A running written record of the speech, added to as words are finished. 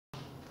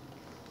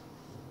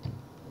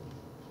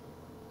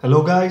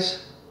Hello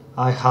guys,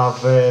 I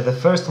have the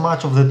first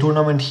match of the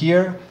tournament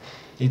here.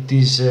 It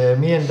is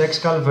me and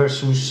Excal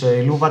versus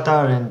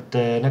Iluvatar and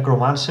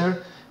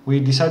Necromancer. We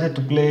decided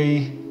to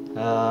play,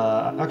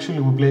 actually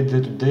we played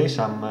today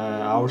some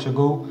hours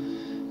ago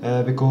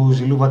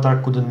because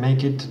Iluvatar couldn't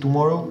make it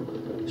tomorrow.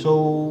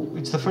 So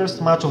it's the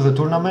first match of the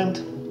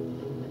tournament.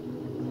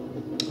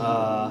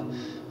 I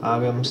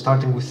am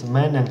starting with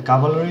men and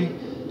cavalry.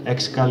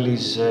 Excal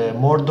is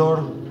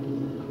Mordor.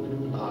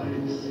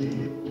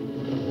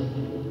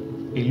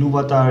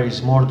 Iluvatar is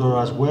Mordor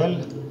as well,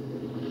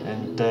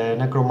 and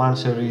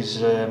Necromancer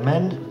is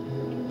men.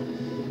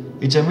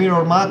 It's a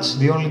mirror match,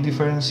 the only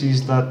difference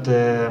is that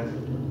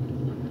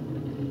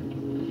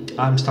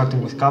I'm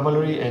starting with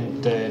cavalry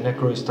and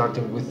Necro is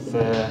starting with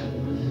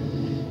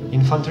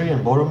infantry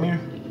and Boromir.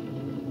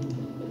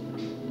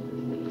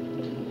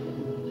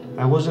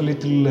 I was a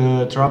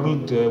little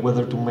troubled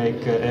whether to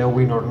make a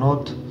win or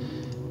not.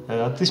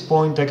 At this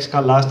point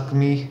Excal asked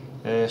me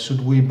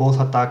should we both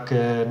attack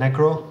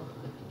Necro.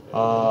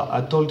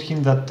 I told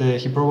him that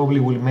he probably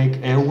will make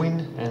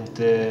Eowyn and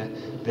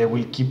they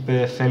will keep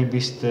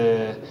Fellbeast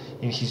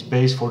in his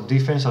base for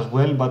defense as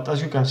well, but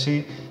as you can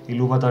see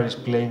Iluvatar is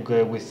playing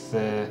with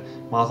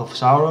Mouth of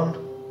Sauron.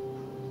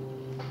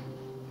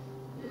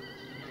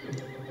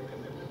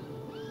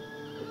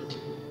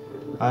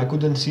 I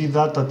couldn't see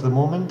that at the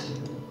moment.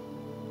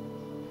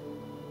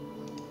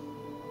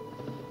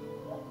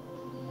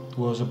 It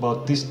was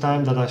about this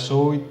time that I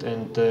saw it,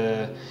 and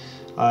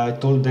I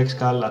told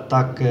Excal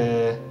attack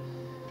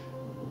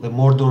the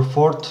Mordor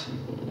fort,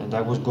 and I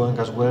was going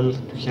as well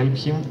to help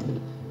him.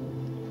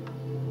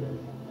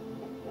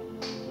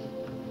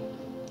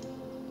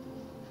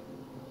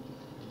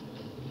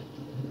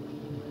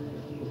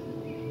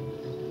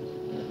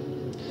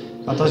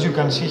 But as you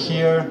can see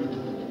here,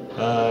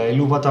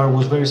 Iluvatar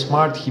was very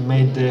smart. He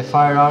made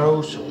fire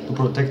arrows to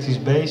protect his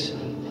base,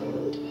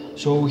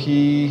 so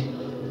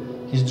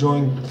he's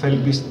drawing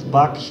Fellbeast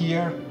back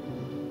here.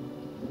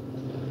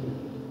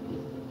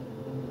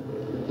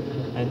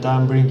 And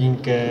I'm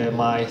bringing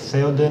my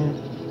Theoden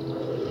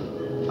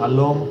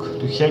along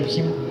to help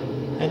him,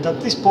 and at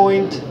this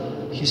point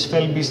his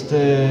Fellbeast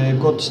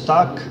got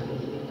stuck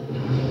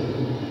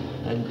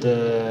and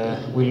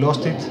we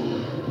lost it.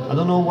 I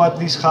don't know why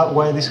this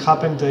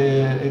happened.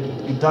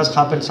 It does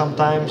happen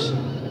sometimes.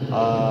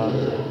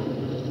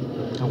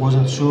 I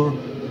wasn't sure.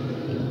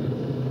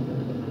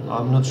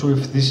 I'm not sure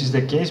if this is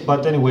the case,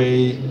 but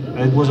anyway,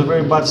 it was a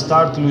very bad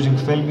start, losing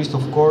Fellbeast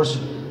of course,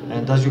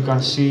 and as you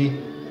can see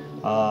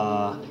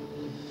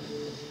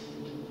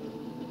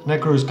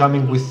Necro is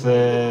coming with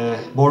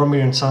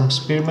Boromir and some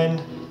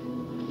spearmen.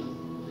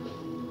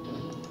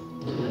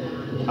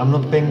 I'm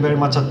not paying very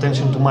much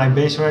attention to my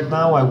base right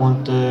now. I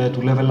want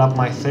to level up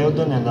my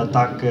Theoden and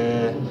attack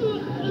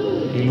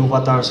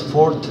Iluvatar's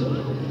fort.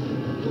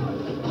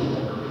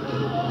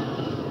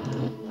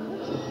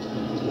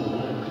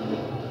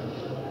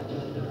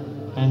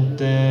 And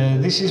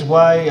this is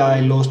why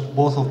I lost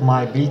both of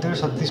my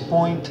builders at this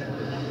point.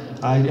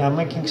 I am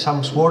making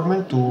some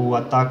swordmen to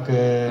attack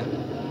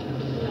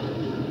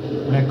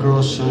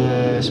Necro's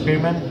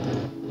spearmen.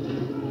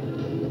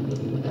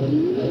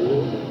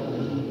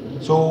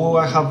 So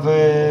I have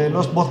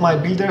lost both my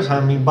builders.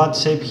 I'm in bad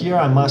shape here.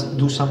 I must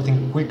do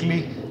something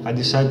quickly. I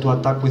decide to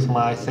attack with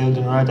my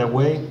Theoden right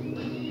away.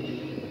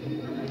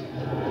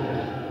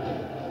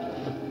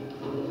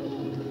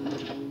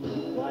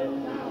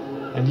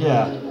 And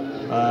yeah,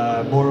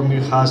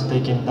 Boromir has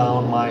taken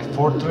down my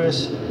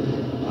fortress,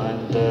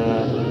 and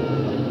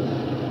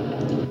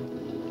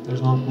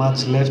there's not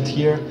much left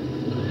here.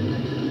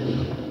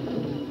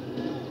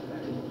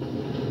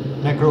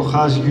 Necro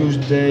has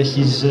used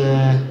his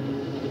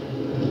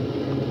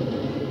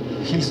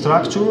hill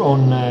structure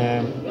on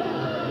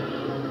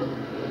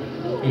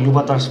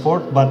Iluvatar's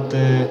fort, but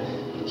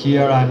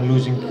here I'm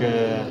losing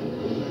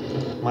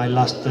my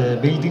last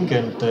building,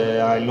 and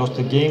I lost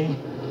the game.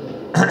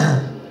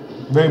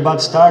 Very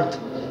bad start.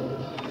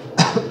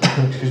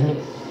 Excuse me.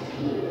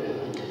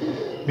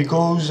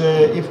 Because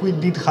if we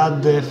did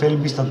had the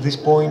Fellbeast at this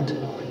point,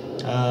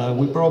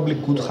 we probably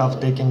could have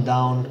taken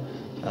down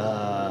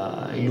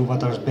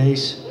Iluvatar's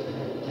base,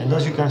 and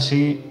as you can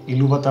see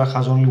Iluvatar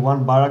has only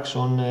one barracks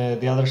on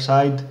the other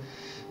side.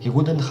 He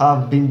wouldn't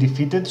have been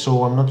defeated,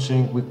 so I'm not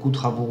saying we could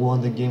have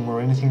won the game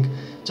or anything,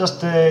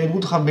 just it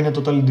would have been a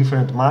totally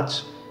different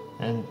match.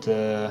 And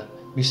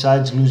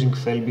besides losing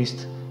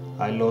Fellbeast,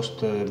 I lost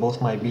both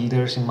my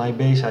builders in my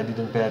base. I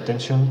didn't pay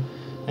attention,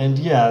 and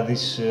yeah,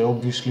 this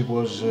obviously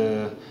was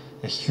a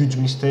huge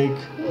mistake.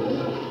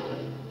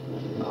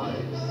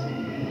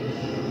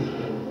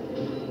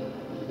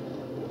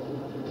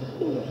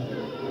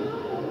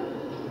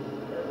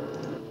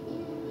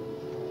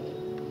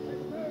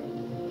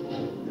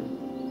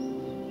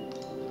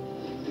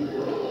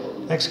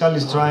 Excal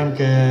is trying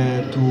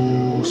to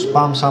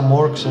spam some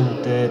orcs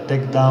and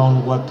take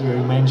down what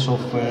remains of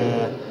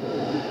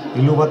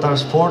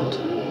Iluvatar's fort,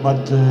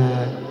 but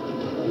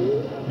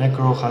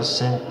Necro has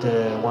sent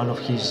one of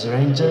his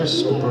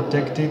rangers to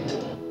protect it.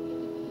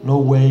 no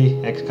way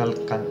Excal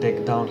can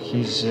take down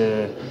his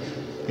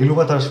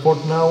Iluvatar's fort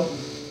now.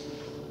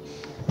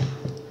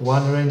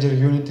 One ranger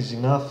unit is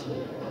enough.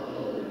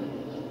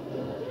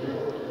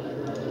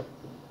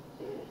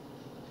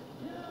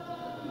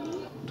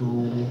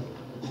 To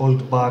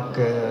hold back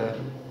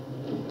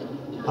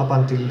up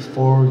until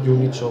 4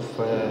 units of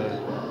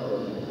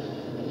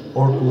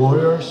orc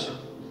warriors.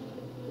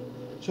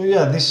 So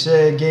yeah, this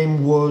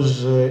game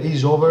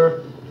is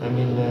over. I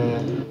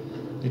mean,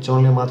 it's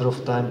only a matter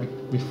of time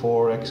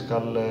before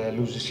Excal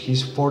loses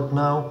his fort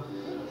now.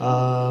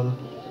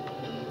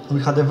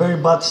 We had a very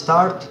bad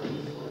start.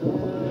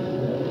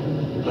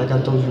 Like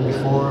I told you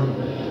before,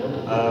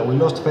 we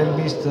lost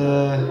Felbeast.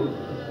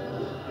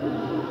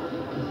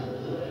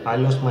 I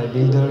lost my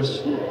builders,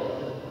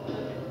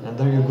 and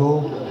there you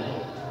go.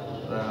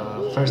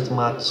 First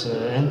match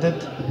ended.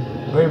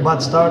 Very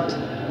bad start.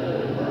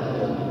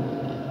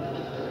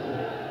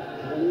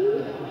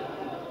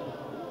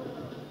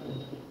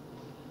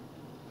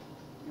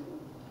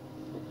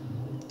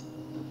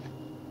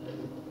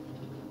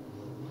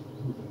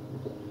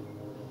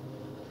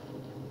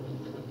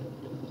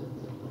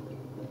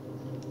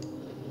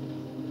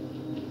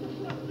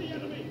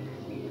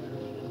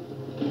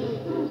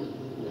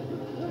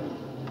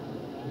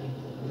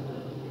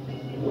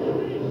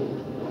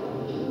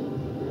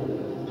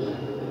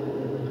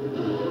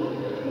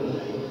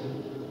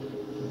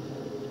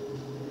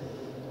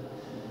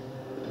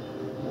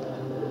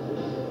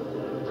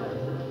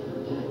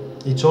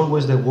 It's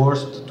always the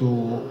worst to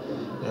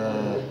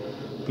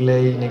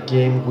play in a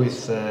game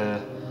with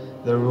the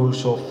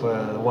rules of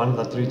one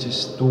that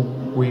reaches 2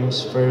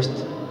 wins first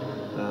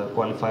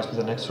qualifies to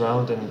the next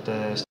round,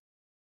 and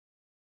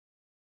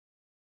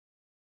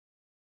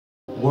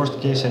worst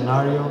case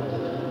scenario.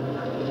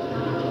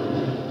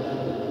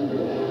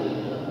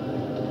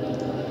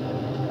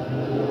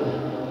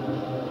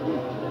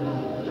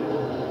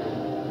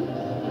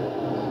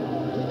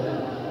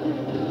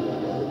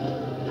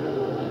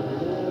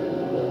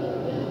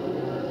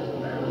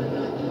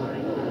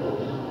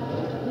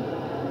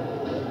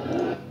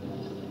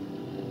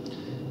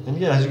 And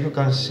yeah, as you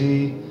can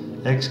see,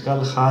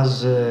 Excal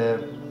has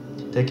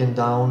taken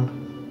down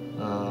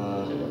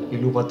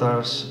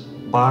Iluvatar's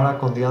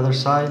barrack on the other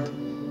side.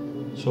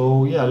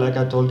 So yeah, like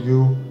I told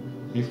you,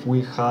 if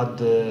we had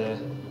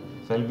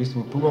Felbeast,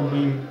 we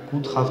probably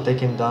could have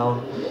taken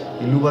down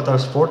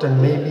Iluvatar's fort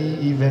and maybe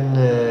even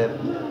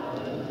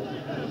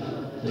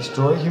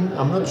destroy him.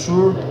 I'm not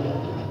sure,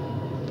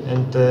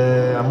 and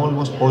I'm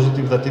almost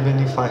positive that even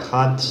if I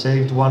had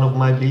saved one of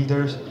my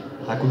builders,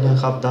 I couldn't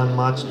have done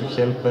much to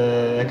help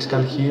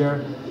Excal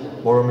here.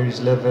 Boromir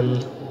is level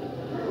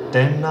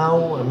 10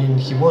 now. I mean,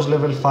 he was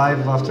level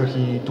 5 after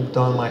he took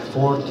down my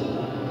fort.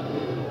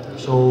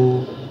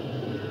 So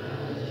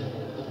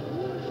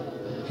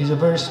it's a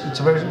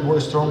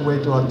very strong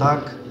way to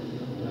attack.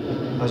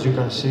 As you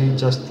can see,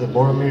 just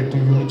Boromir, 2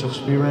 units of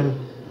spearmen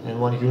and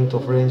 1 unit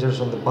of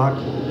rangers on the back.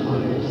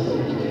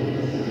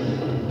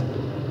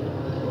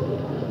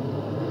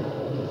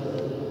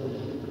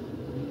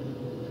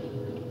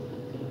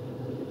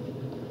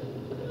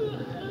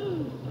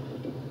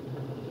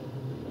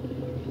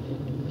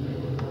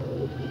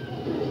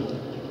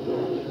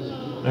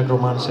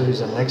 Necromancer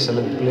is an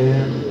excellent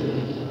player.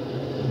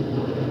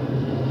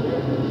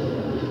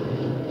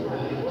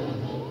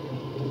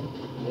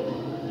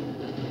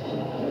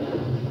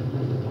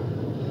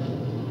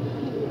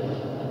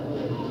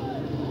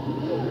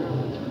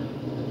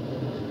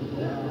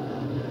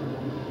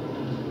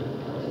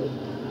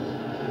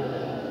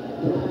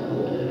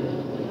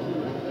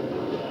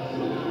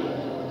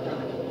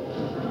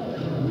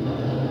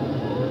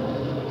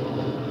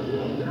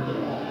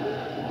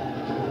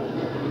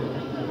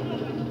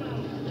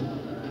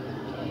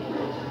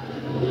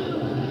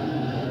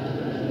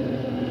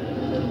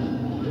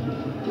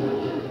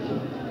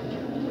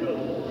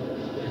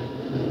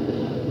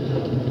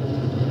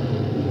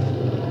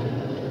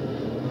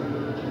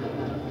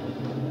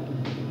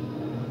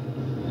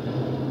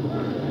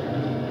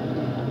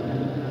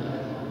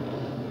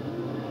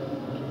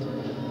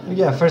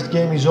 Yeah, first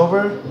game is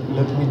over.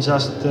 Let me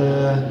just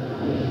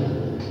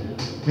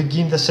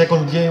begin the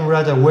second game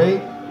right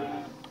away.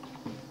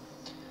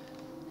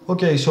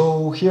 Okay,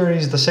 so here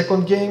is the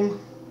second game.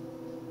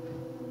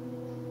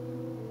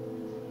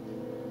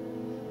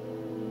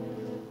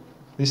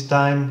 This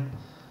time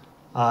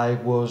I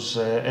was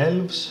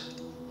Elves,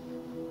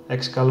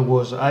 Excal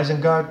was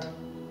Isengard,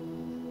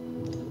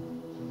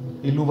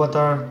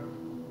 Iluvatar,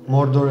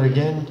 Mordor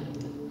again,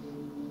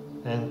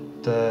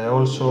 and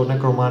also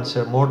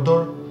Necromancer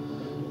Mordor.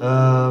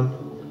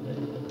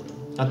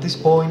 At this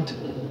point,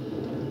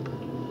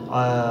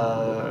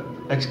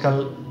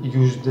 Excal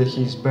used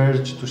his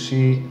birds to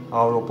see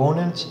our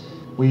opponents.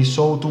 We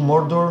saw 2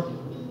 Mordor.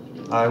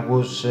 I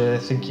was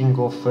thinking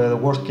of the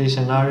worst case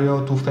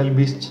scenario, 2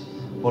 Felbeasts,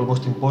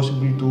 almost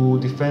impossible to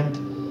defend.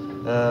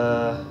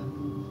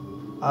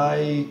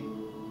 I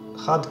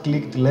had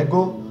clicked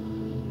Lego.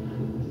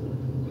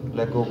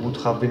 Lego would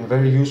have been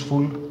very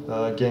useful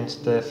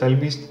against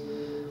Felbeast.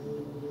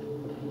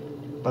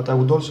 but I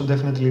would also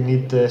definitely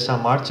need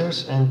some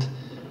archers, and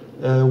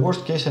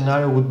worst case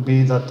scenario would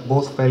be that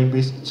both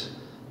Felbeasts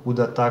would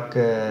attack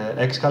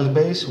Excal's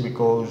base,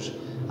 because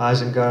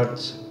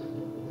Isengard's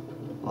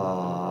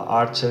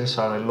archers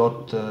are a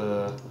lot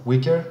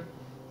weaker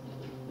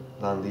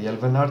than the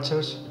Elven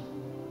archers.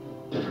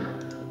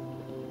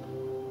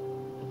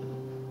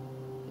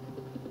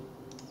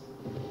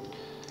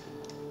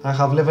 I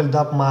have leveled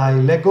up my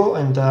Lego,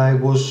 and I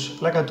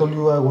was, like I told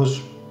you, I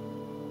was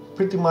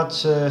pretty much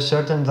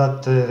certain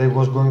that they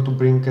was going to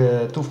bring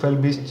 2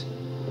 Felbeasts.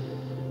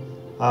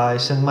 I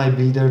sent my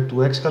builder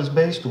to Excal's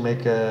base to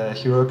make a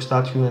heroic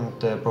statue and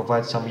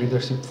provide some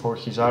leadership for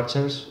his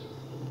archers.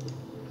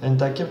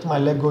 And I kept my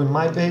Lego in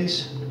my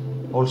base,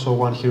 also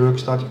one heroic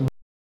statue.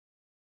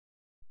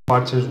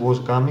 Archers was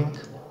coming.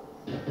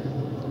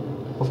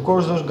 Of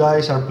course, those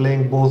guys are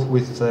playing both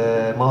with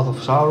Mouth of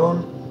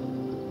Sauron.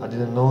 I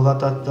didn't know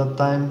that at that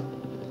time.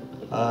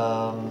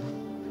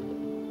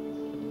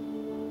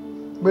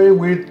 Very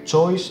weird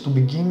choice to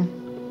begin.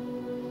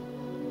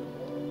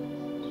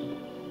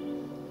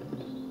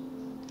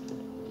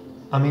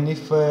 I mean,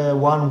 if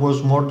one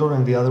was Mordor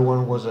and the other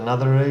one was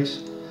another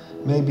race,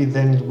 maybe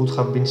then it would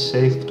have been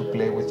safe to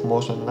play with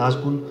Mos and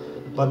Nazgul,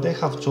 but they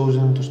have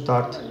chosen to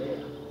start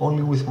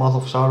only with Mouth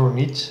of Sauron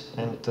each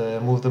and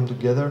move them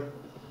together.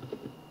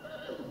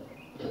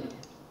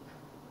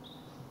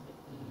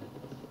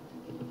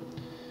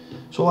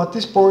 So at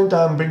this point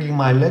I'm bringing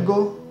my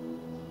Lego.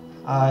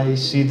 I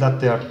see that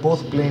they are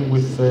both playing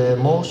with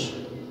Mos.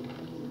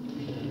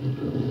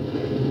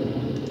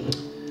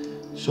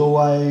 So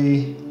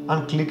I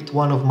unclicked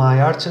one of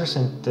my archers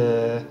and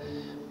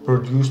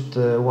produced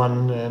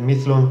one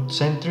Mithlond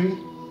sentry,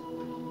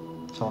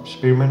 some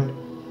spearmen,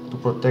 to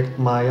protect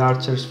my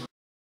archers.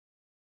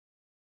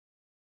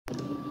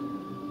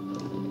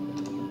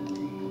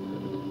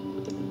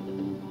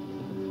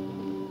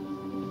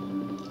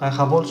 I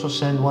have also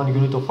sent one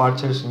unit of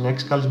archers in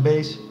Excal's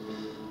base.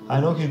 I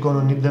know he's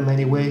gonna need them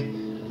anyway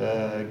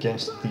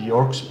against the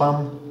orc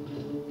spam,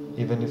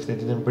 even if they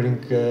didn't bring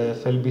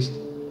Felbeast.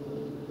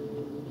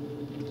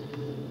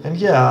 And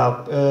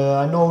yeah,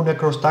 I know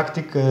Necro's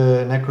tactic.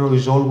 Necro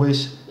is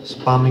always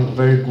spamming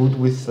very good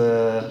with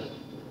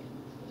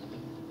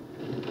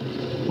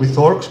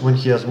orcs when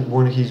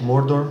he's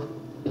Mordor.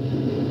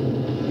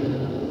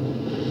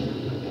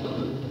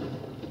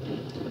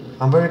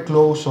 I'm very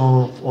close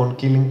on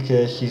killing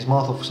his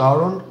Mouth of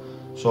Sauron,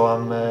 so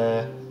I'm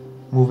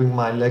moving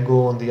my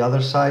Lego on the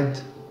other side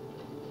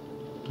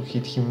to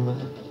hit him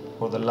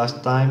for the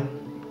last time.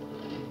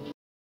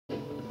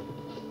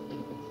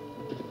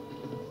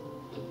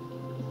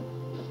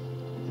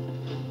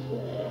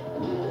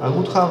 I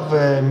would have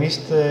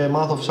missed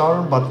Mouth of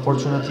Sauron, but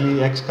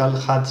fortunately Excal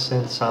had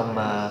sent some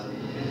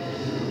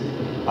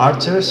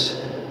archers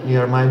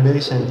near my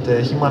base and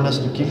he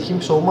managed to kill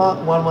him, so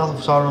one Mouth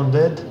of Sauron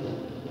dead.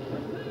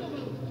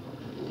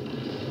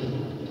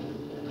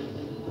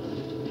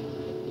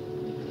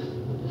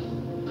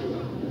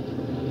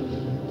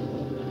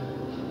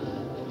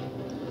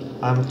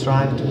 I'm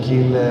trying to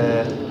kill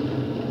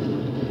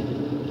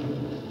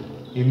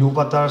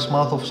Iluvatar's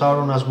Mouth of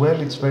Sauron as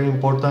well. It's very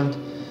important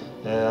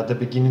at the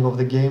beginning of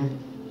the game,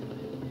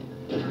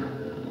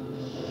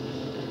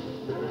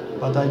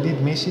 but I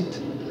did miss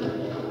it.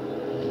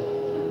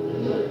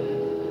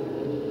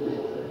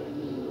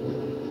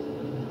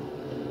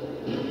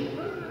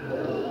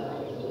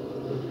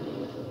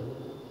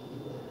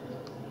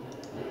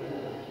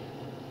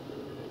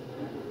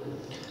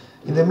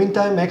 In the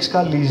meantime,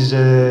 Excal is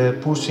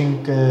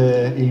pushing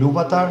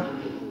Iluvatar.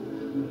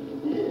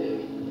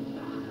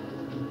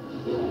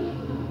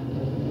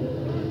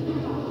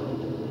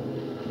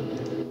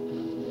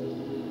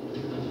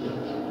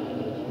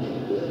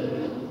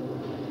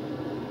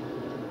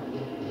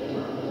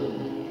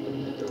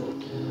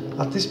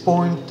 At this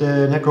point,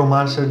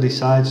 Necromancer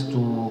decides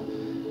to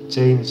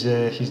change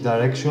his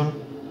direction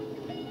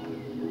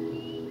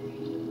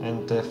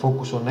and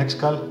focus on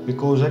Excal,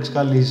 because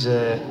Excal is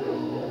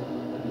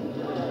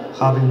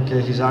having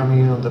his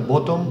army on the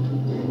bottom.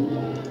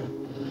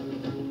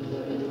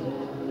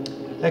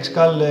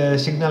 Excal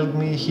signaled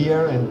me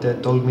here and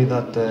told me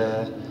that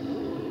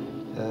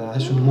I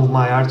should move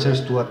my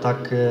archers to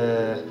attack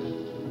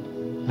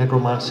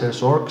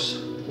Necromancer's orcs.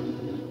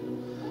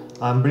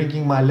 I'm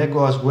bringing my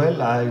Lego as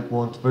well. I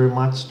want very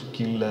much to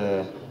kill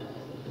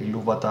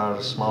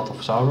Iluvatar's Mouth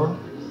of Sauron.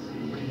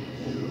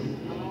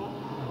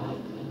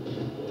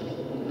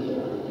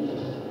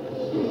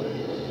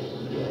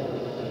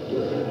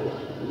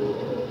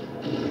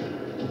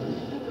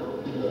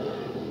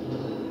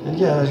 And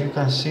yeah, as you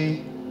can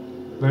see,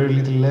 very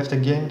little left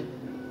again.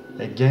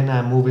 Again,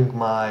 I'm moving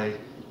my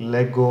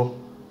Lego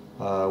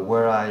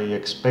where I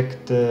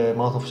expect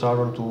Mouth of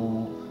Sauron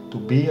to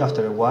be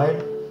after a while.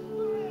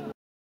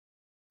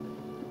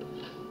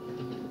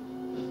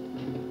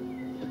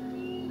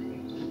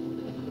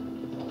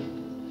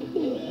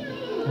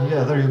 And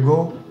yeah, there you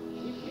go.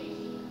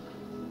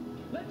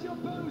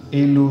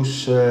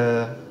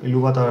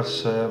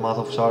 Iluvatar's Mouth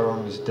of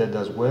Sauron is dead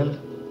as well.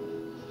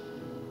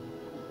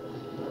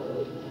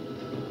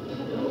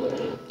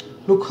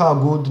 Look how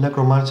good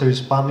Necromancer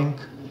is spamming.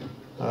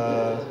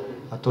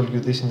 I told you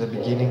this in the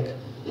beginning.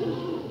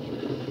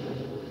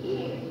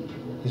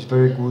 He's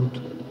very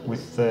good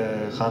with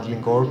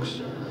handling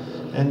orcs.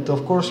 And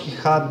of course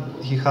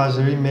he has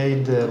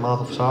remade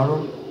Mouth of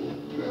Sauron.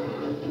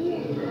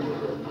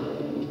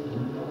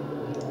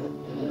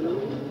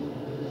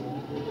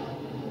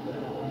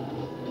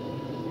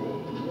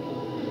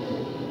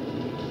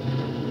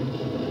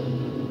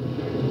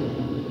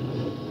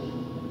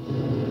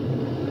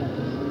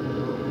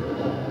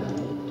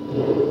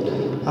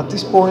 At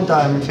this point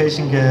I am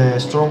facing a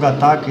strong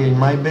attack in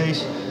my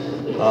base.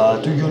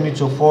 2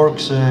 units of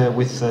orcs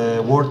with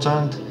War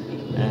Chant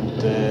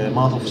and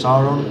Mouth of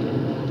Sauron.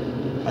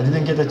 I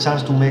didn't get a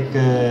chance to make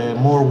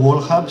more wall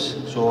hubs,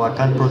 so I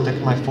can't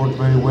protect my fort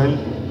very well.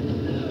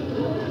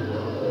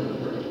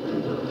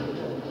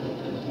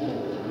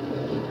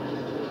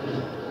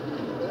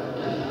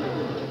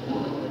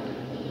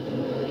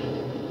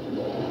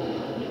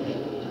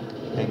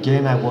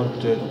 Again, I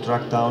want to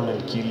track down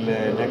and kill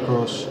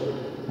Necros,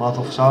 Mouth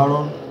of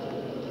Sauron.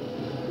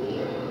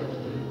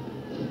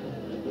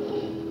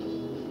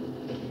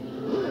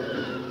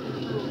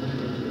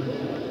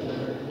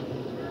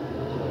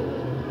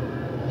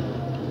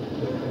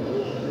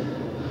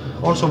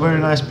 Also very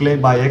nice play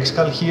by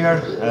Excal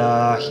here.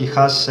 He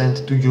has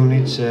sent 2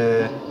 units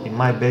in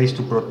my base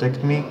to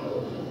protect me.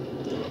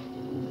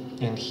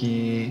 And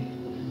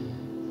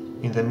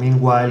in the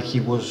meanwhile, he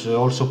was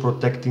also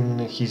protecting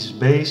his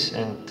base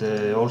and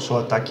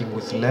also attacking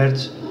with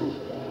Lerch.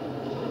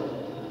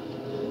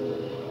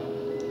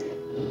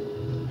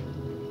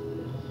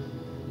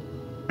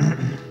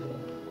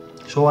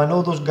 So I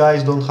know those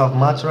guys don't have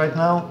much right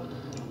now.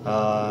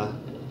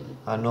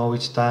 I know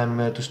it's time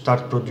to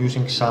start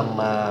producing some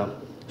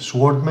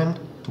swordmen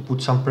to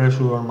put some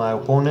pressure on my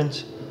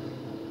opponents.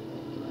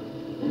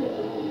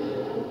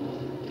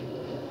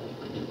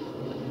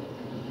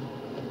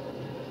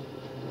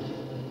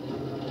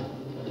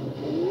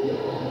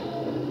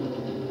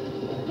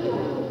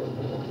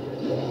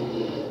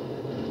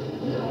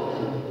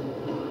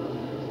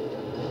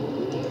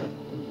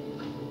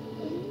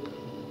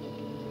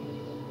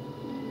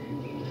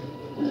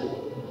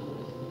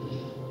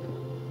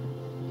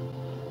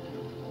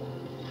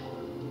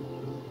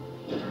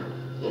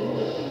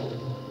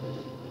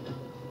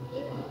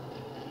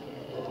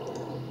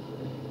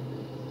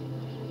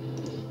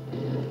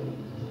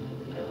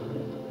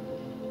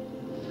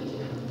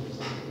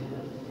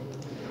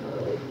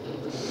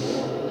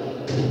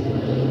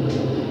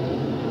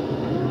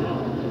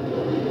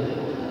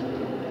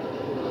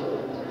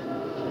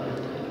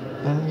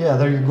 And yeah,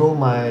 there you go,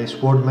 my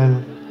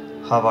swordmen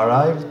have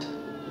arrived.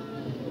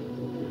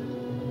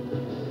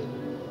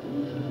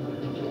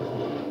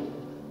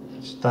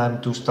 It's time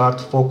to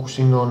start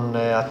focusing on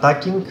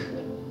attacking.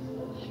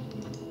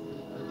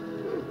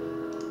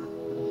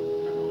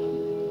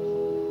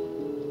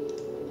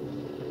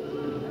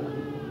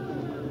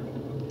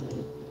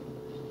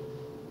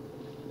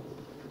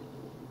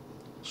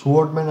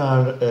 Swordmen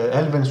are,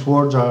 elven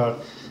swords are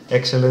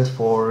excellent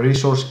for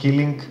resource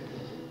killing,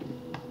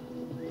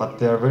 but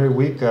they are very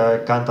weak. I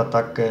can't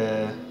attack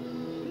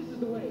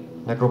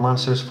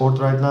Necromancer's fort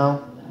right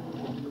now.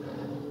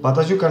 But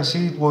as you can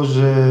see, it was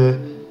a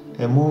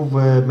move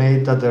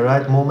made at the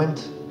right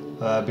moment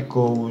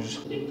because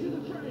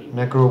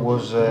Necro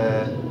was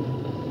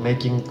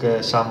making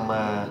some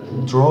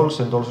trolls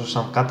and also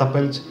some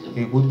catapults.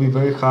 It would be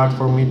very hard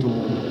for me to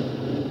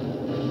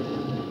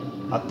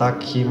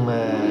attack him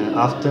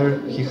after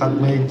he had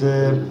made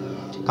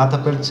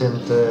catapults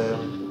and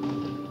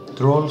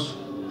trolls.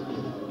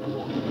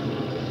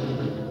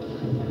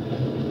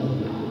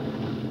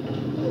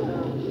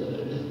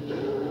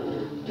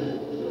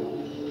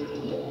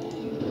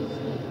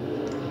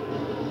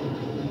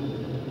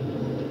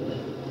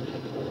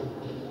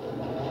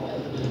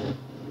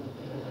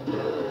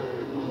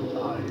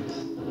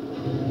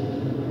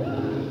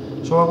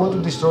 So I want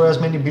to destroy as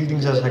many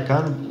buildings as I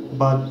can,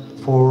 but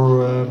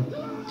for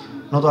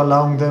not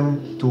allowing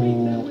them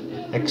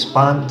to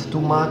expand too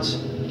much,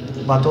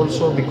 but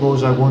also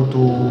because I want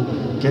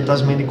to get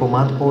as many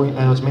command points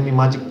and as many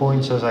magic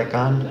points as I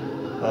can.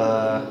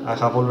 I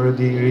have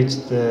already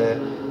reached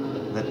the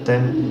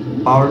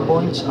 10 power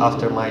points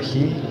after my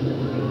heal,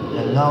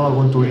 and now I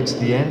want to reach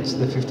the ends,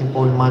 the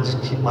 15-point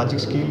magic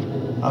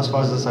skill, as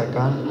fast as I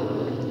can.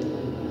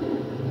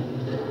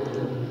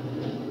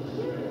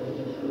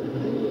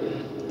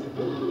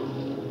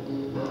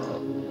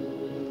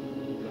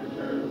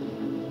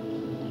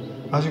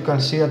 As you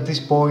can see, at this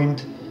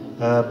point,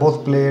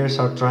 both players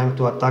are trying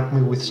to attack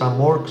me with some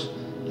orcs.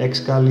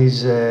 Excal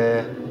is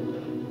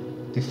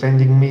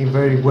defending me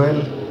very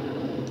well.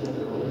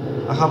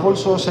 I have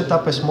also set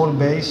up a small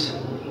base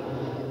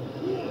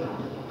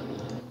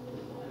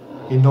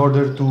in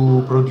order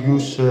to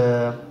produce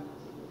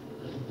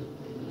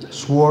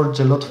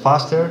swords a lot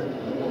faster.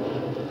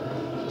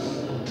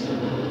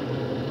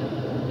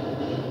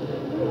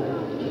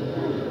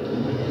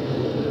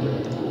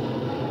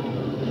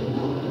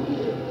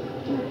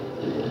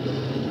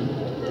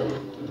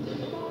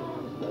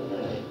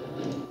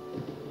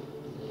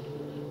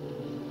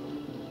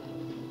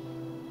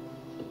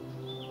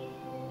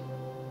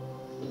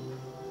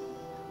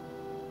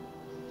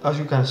 As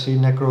you can see,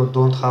 Necro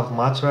don't have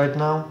much right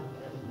now.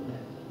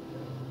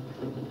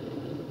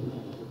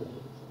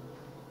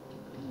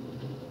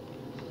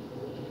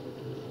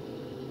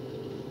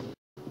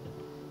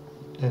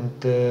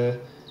 And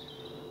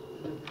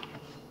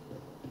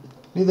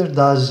neither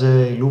does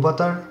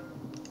Iluvatar.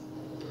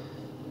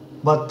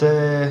 But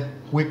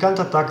we can't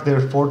attack their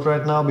fort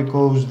right now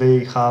because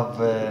they have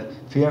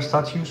fear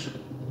statues.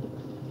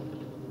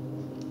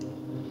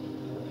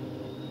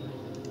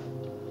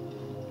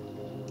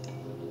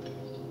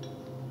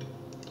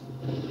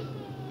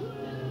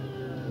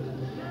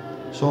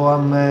 So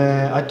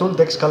I told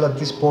Excal at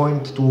this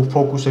point to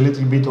focus a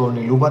little bit on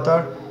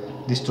Iluvatar,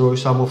 destroy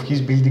some of his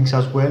buildings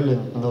as well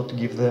and not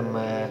give them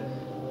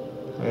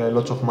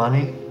lots of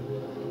money.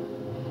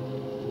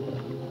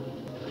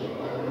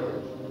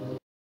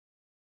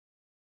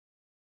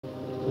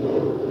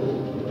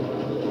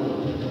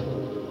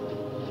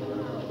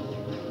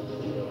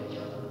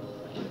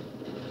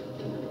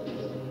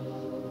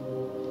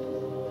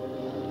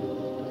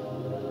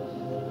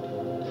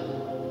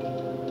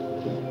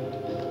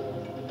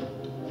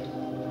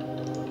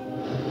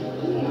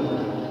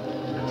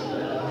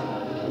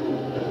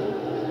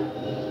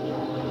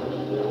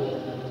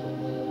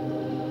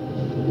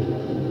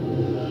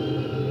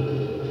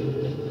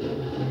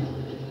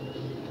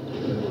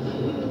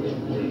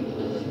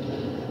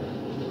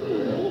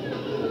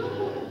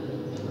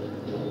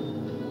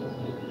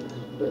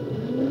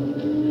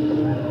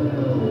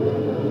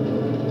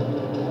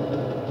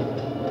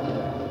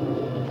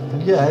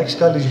 And yeah,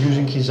 Excal is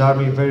using his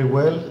army very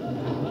well.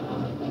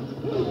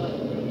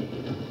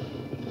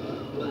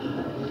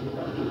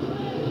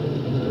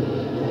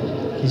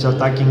 He's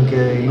attacking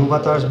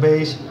Iluvatar's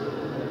base.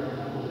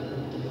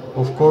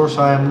 Of course,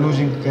 I am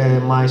losing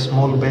my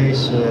small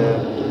base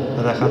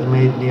that I had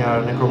made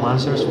near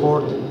Necromancer's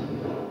fort.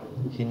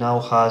 He now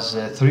has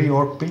 3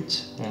 orc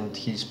pits and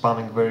he's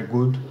spamming very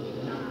good.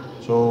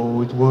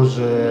 So it was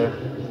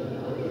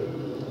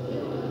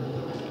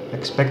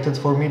expected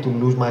for me to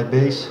lose my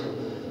base,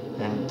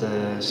 and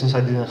since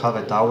I didn't have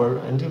a tower,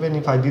 and even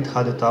if I did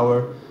have a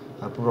tower,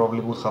 I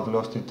probably would have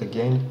lost it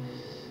again.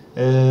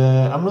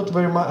 I'm not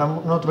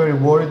very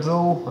worried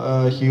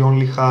though. He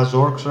only has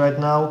orcs right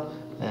now,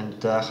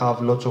 and I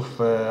have lots of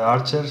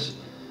archers.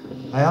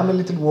 I am a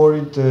little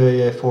worried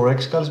for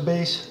Excal's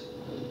base,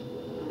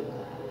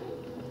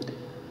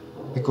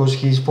 because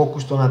he's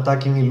focused on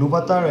attacking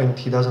Iluvatar and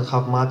he doesn't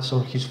have much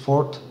on his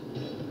fort.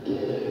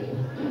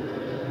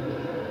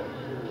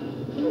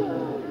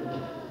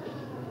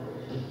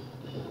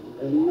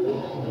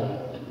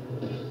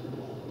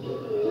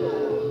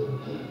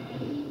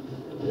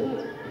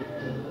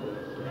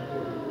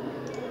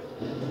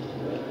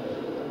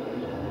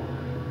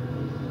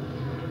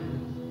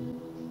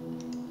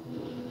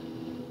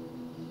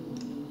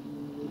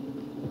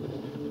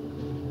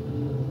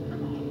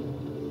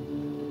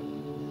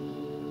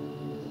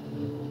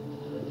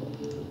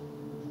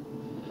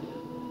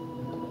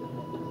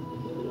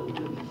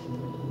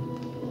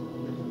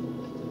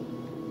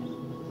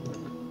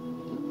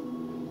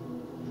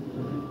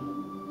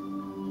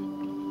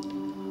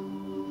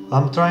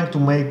 I'm trying to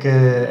make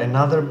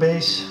another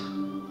base.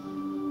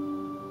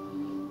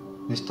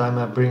 This time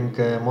I bring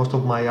most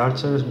of my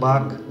archers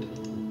back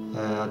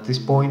at this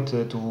point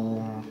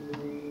to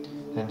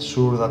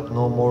ensure that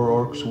no more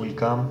orcs will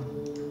come.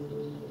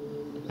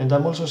 And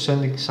I'm also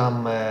sending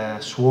some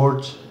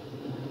swords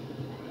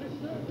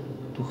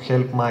to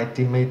help my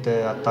teammate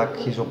attack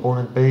his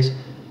opponent base.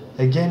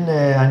 Again,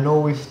 I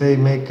know if they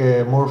make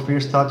more fear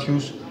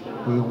statues,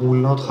 we will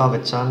not have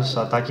a chance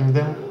attacking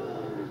them.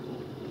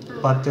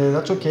 But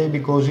that's okay,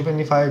 because even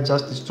if I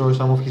just destroy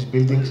some of his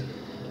buildings,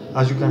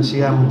 as you can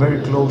see, I'm very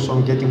close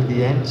on getting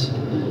the ends.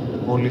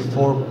 Only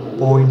 4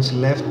 points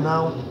left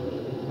now.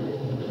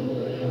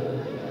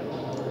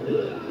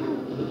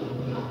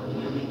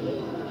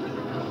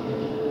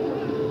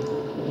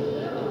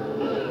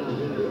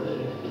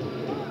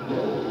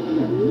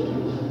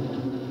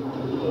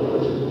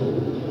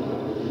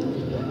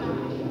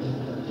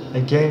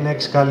 Again,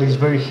 Excal is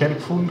very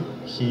helpful.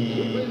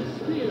 He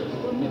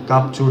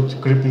captured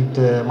crippled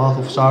Mouth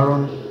of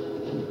Sauron,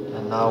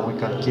 and now we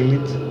can kill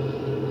it.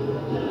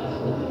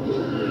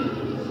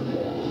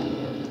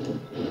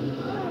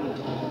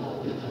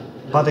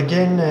 But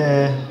again,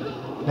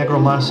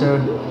 Necromancer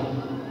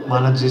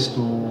manages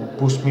to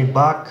push me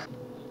back,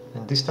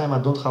 and this time I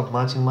don't have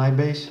much in my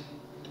base.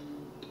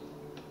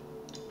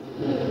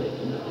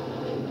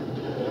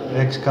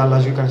 Excal,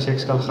 as you can see,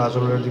 Excal has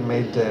already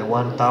made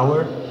 1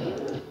 tower.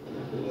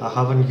 I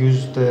haven't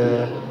used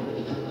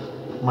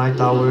my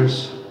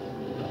towers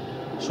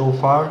so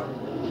far.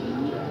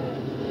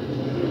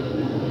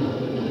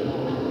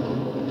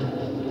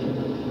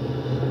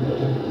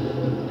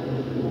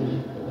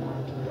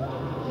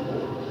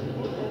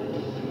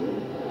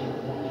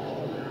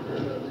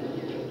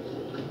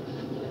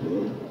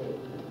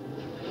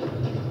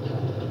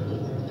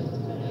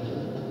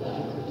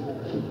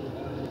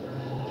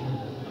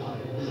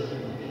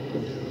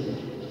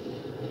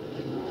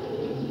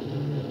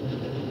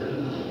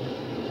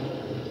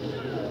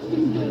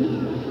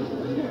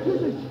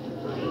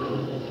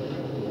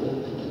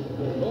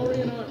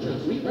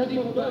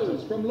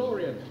 from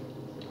Lorient.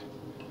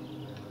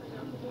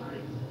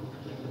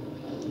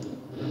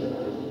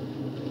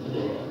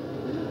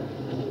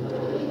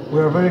 We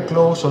are very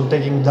close on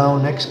taking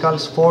down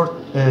Excal's fort,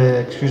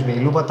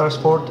 Iluvatar's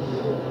fort,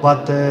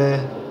 but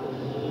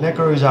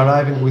Necro is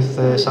arriving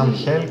with some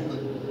help.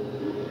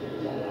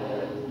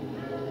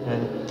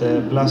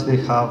 And plus they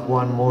have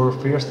one more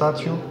fear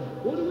statue.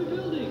 What are we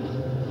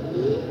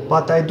building?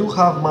 But I do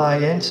have my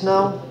ends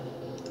now.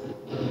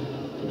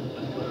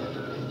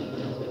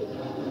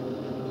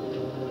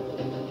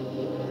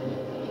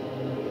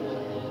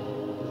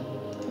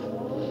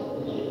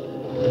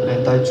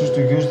 And I choose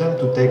to use them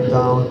to take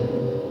down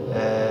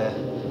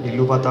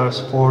Iluvatar's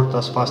fort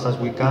as fast as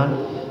we can.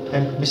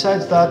 And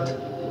besides that,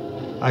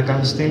 I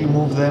can still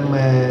move them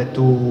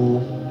to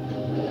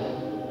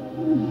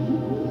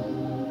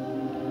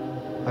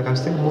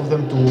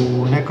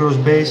Necro's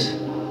base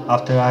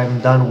after I'm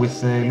done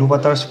with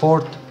Iluvatar's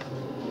fort.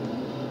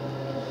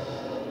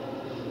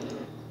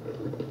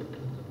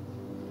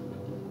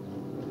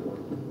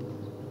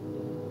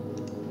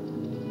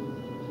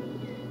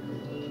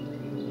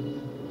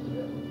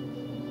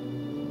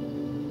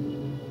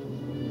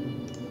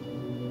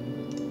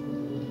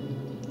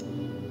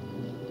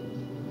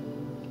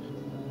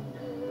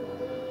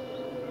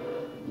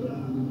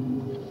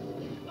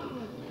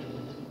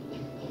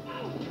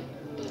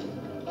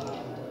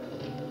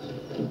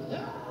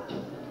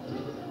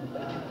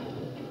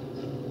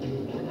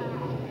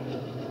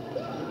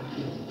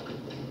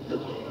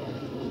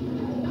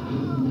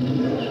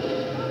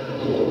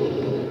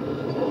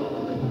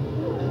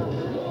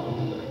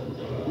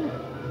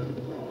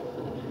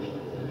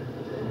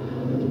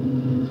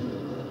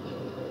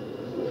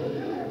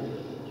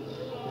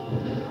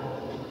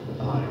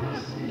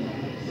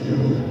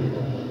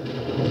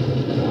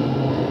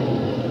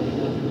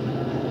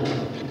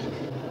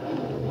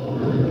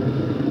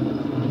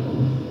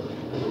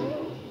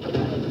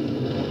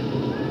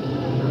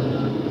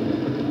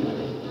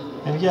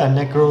 And yeah,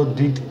 Necro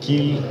did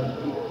kill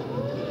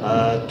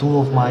two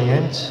of my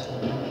ends.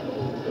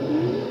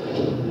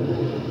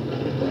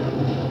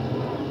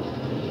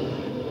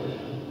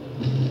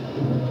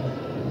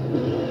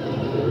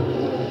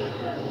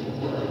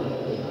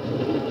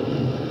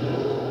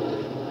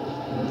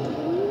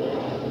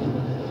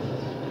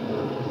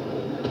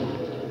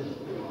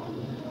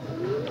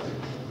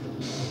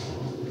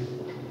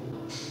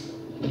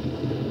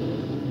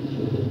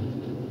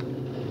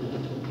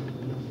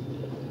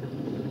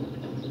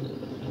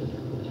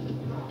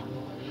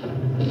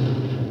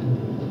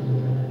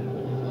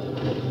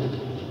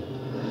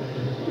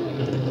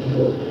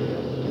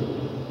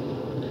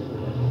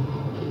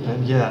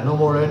 And yeah, no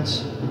more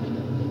ends.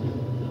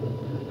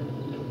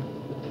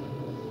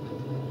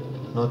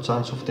 No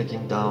chance of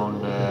taking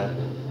down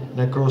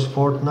Necro's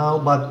fort now,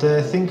 but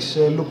things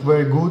look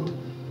very good.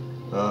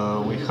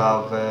 We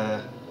have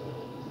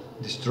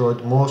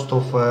destroyed most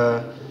of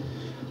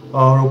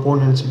our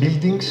opponent's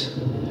buildings.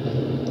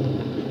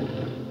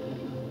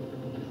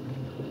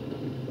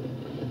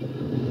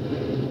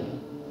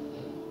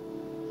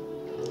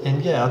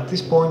 And yeah, at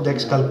this point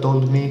Excal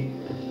told me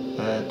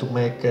to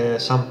make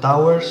some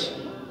towers.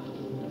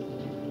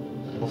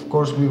 Of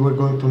course we were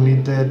going to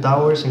need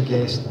towers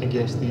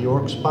against the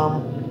orc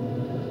spam.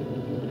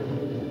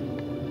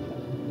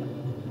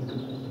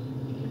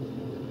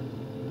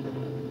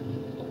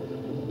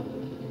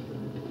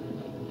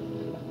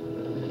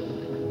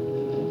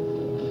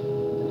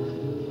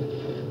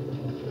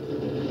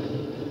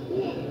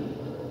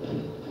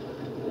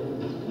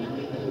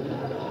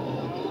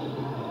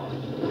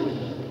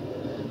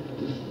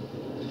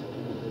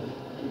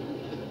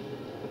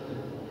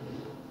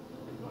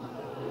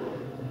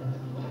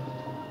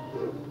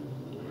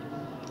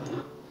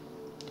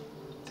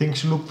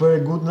 Things look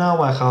very good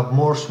now. I have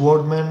more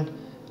swordmen,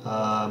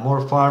 more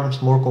farms,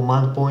 more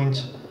command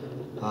points.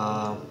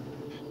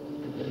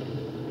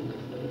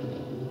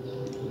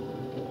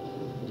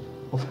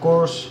 Of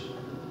course,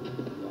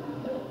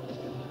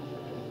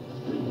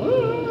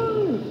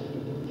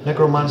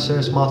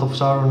 Necromancer's Mouth of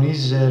Sauron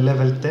is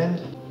level 10.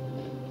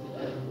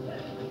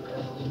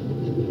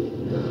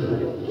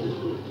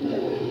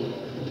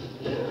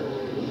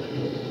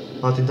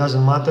 But it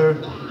doesn't matter.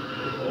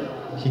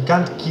 He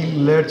can't kill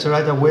Lurch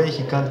right away,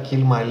 he can't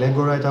kill my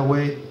Lego right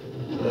away,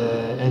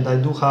 and I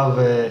do have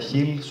a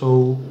heal,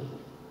 so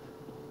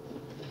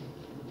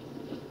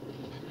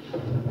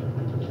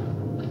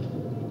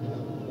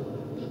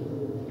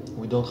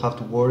we don't have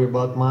to worry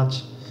about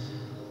much.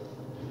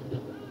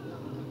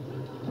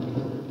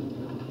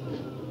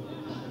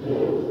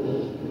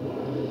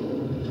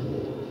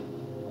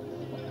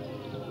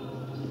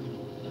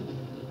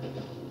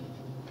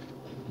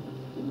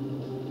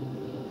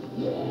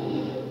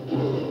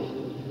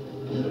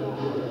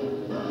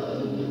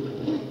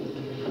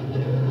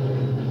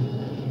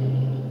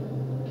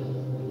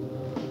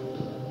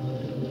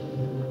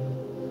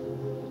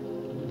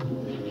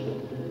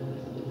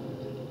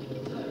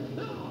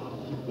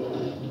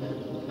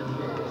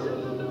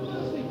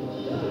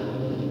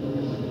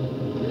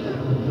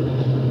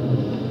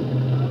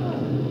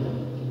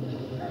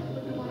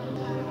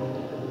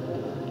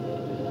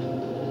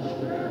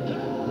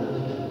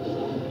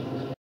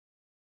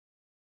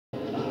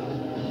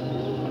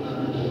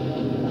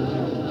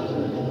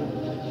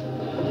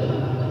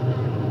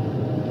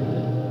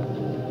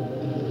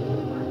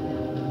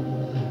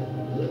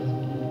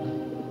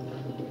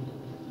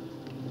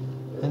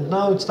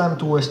 now it's time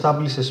to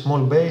establish a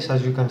small base.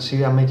 As you can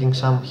see, I'm making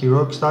some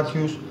heroic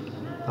statues.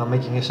 I'm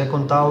making a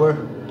second tower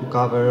to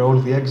cover all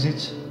the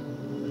exits.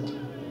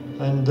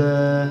 And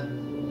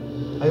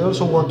I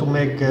also want to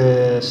make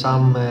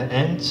some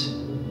ends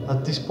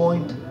at this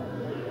point.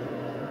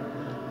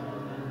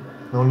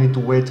 No need to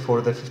wait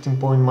for the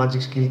 15-point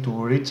magic skill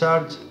to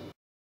recharge.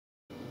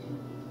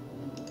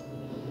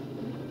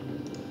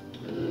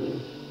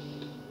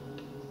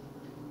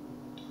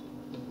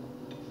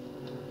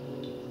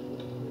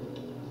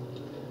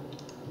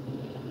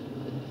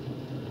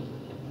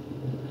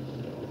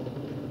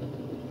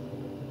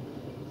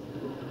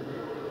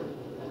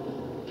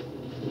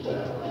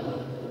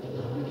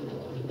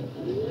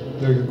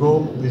 There you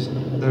go,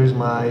 there is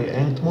my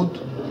end mood.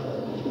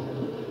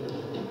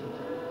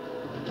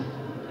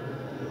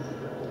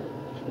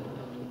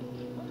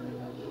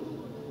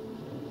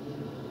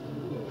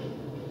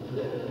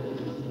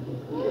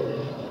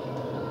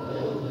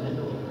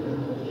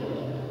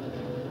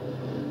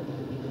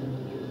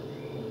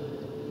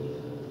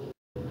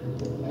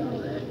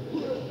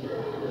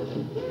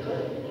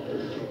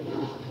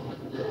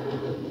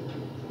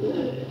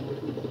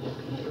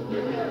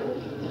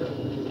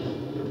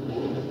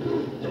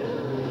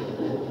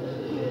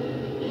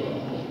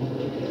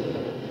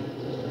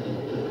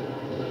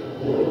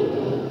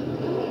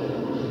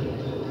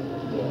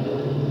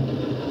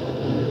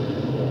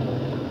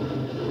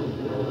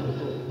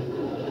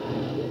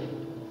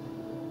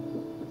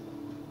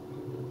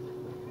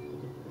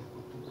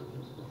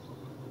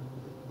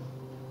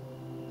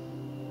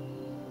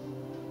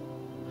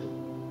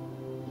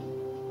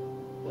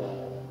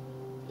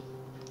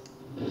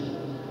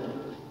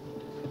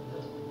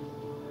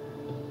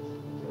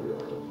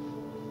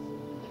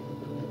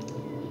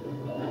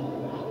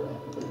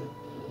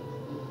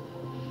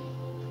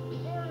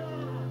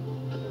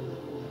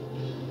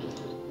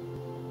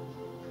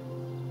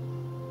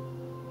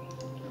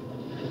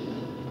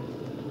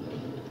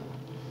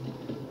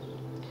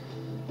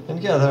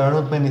 And yeah, there are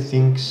not many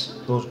things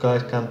those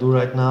guys can do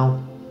right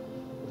now.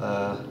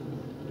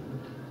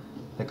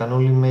 They can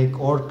only make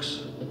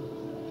orcs.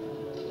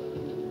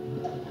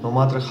 No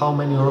matter how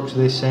many orcs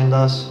they send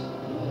us,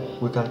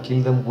 we can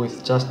kill them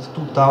with just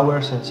 2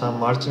 towers and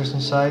some archers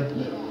inside.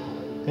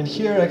 And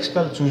here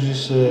Excal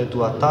chooses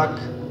to attack.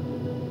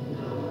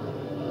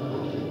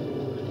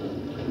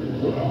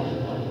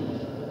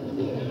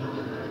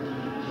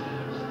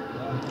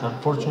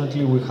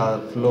 Unfortunately, we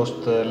have lost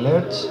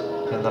Lurch,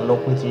 and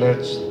along with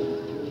Lurch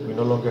we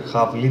no longer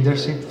have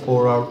leadership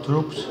for our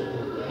troops.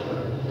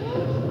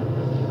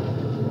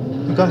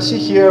 You can see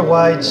here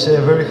why it's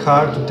very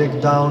hard to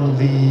take down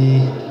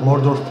the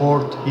Mordor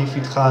fort if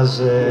it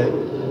has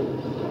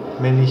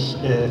many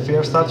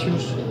fear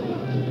statues.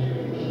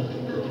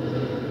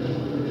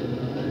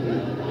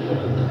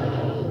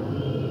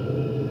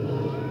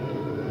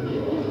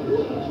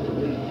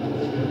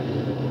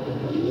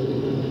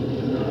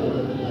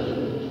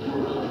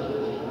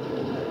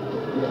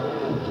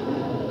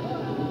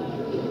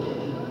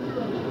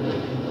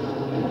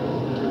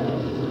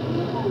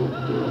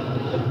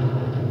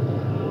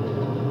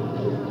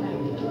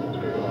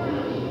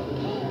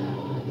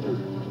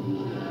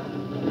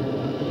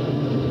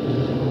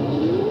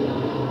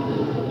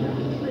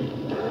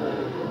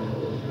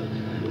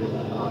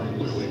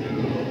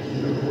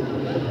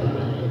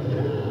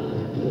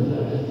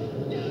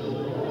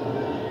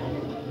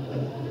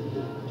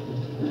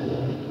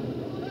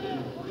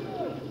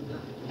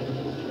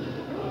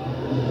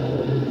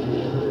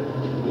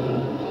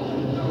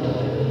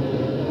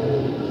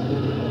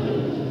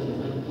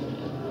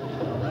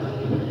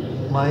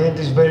 My end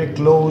is very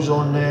close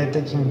on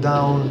taking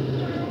down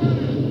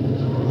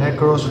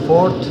Necro's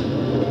fort.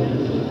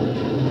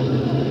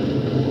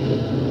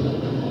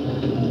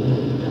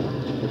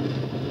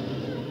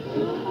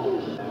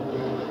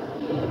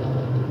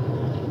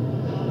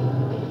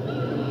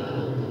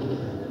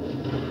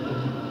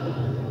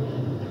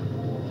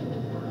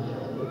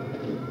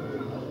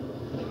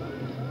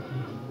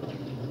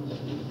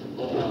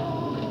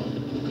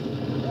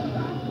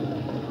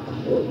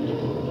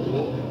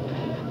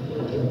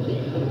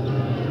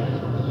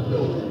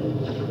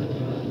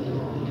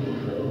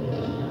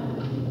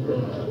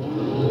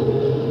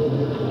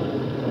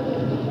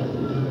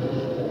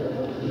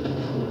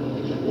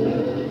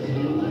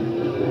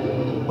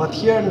 But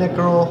here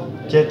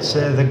Necro gets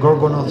the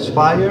Gorgonoth's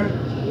fire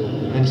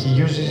and he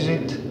uses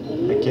it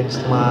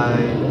against my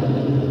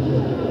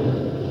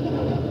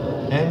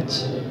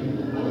ends.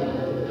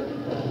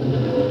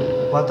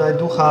 But I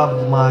do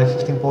have my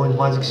 15-point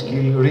magic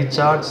skill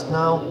recharged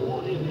now.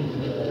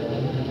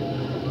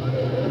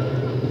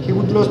 He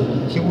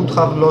would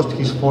have lost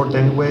his fort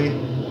anyway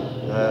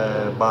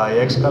by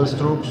Excal's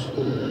troops.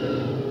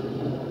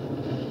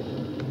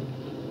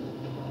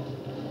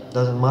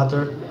 Doesn't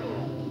matter.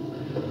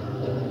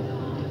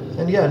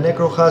 And yeah,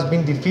 Necro has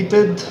been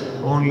defeated,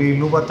 only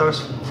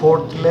Iluvatar's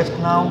fort left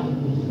now.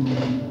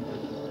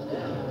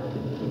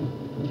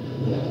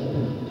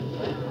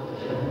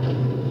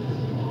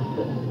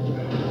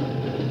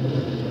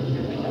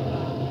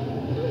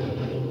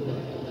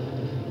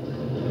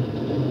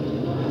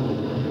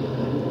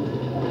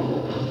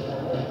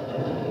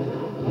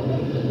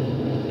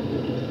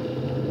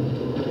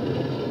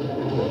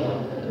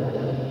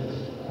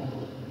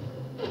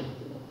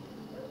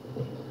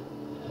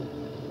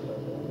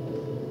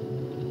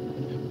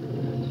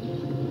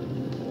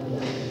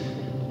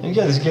 And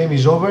yeah, this game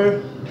is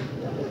over.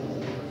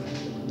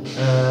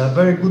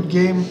 Very good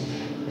game.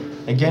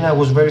 Again, I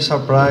was very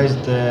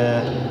surprised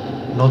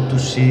not to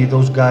see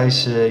those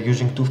guys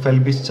using two fell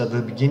beasts at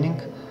the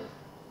beginning.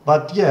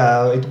 But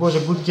yeah, it was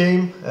a good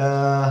game.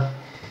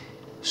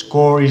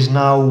 Score is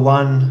now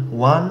 1-1,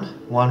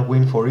 one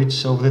win for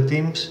each of the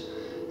teams.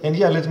 And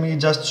yeah, let me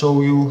just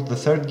show you the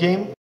third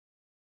game.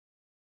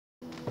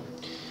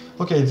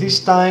 Okay,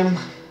 this time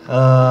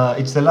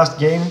it's the last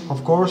game,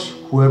 of course.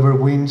 Whoever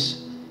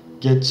wins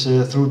gets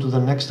through to the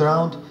next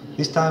round.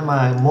 This time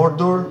I'm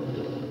Mordor.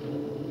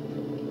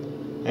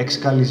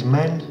 Excal is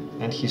men,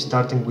 and he's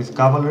starting with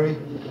cavalry.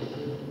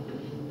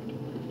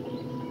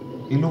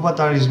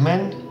 Iluvatar is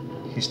men,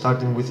 he's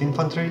starting with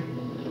infantry.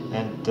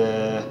 And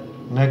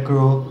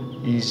Necro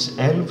is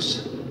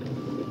elves.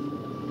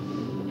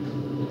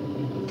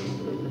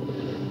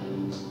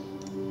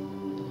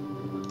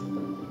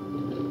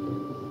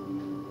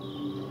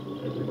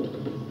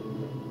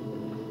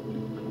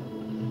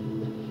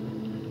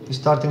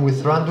 Starting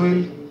with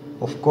Thranduil.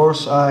 Of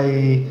course,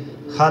 I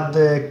had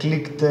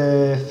clicked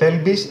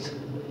Fellbeast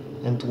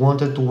and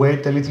wanted to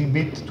wait a little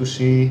bit to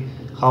see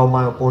how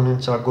my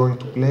opponents are going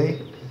to play.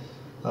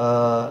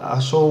 I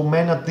saw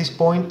men at this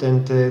point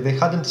and they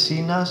hadn't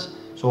seen us,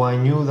 so I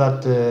knew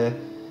that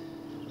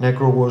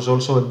Necro was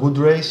also a good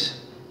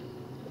race.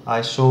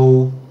 I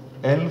saw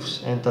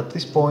elves, and at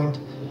this point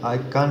I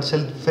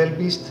cancelled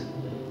Fellbeast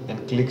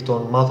and clicked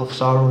on Mouth of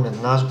Sauron and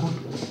Nazgul.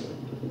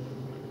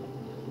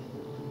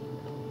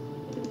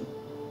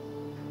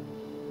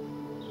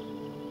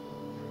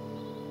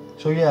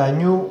 So yeah, I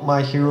knew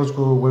my heroes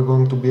were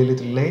going to be a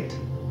little late,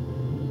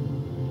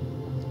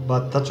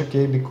 but that's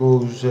okay,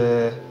 because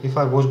if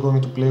I was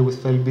going to play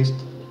with Fellbeast,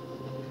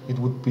 it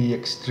would be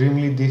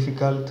extremely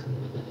difficult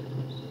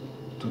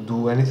to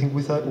do anything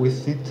with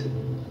it,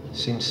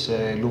 since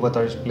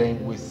Iluvatar is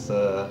playing with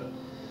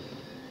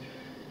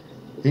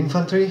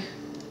infantry.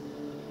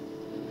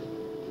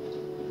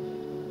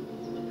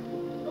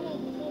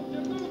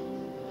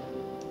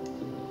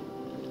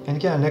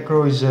 And yeah,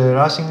 Necro is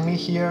rushing me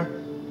here.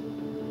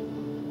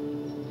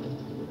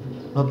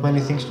 Not many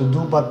things to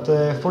do, but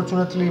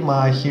fortunately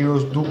my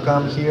heroes do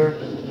come here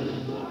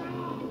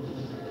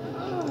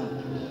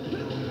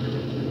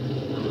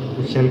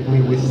to help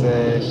me with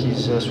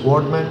his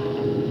swordmen.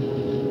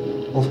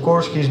 Of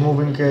course, he's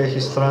moving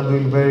his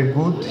Thranduil very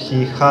good.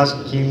 He has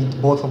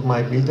killed both of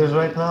my builders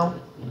right now.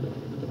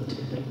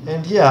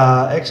 And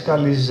yeah,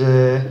 Excal is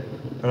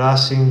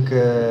rushing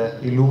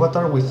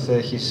Iluvatar with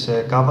his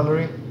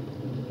cavalry.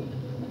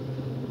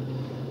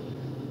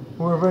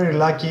 We were very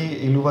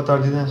lucky.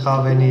 Iluvatar didn't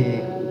have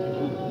any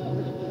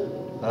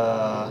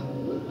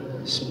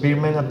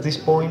spearmen at this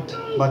point,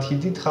 but he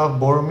did have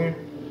Boromir.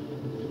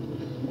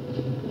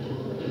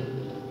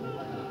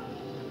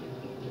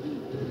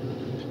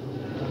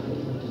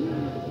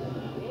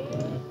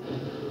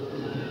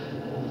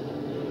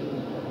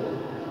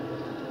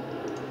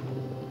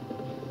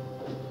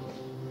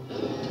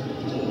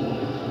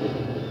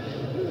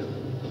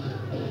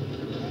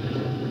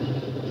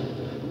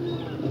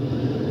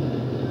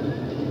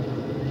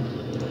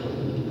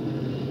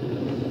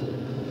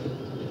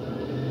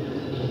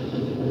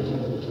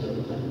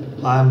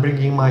 I'm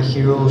bringing my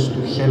heroes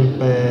to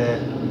help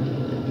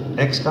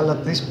Excal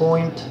at this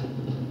point.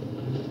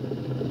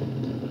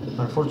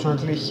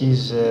 Unfortunately,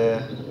 his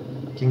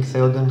King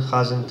Theoden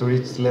hasn't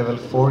reached level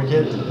 4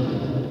 yet.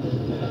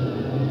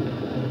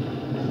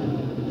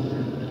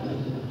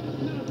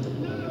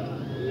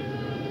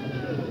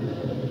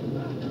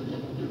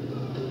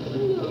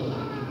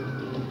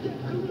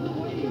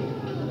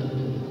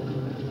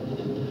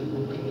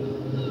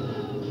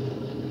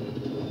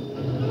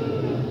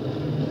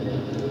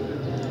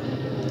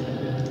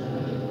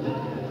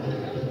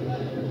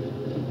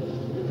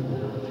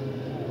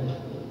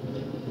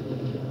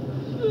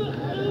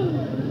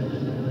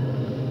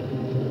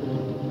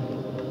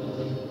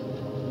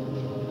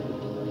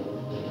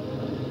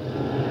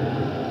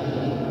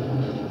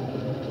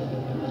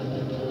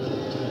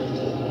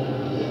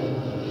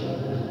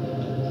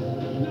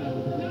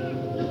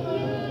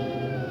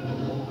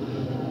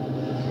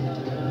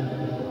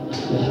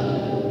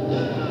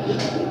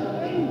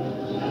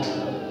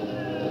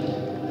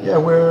 Yeah,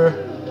 we're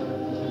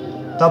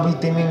double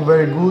teaming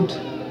very good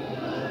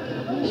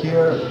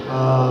here.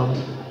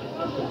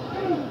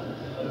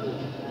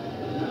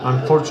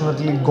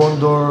 Unfortunately,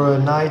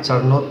 Gondor Knights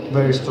are not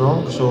very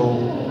strong, so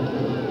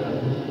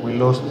we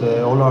lost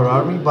all our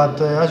army.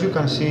 But as you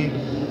can see,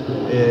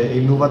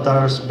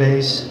 Iluvatar's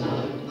base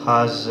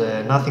has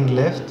nothing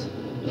left.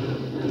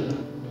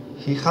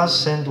 He has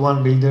sent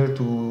one builder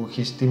to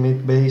his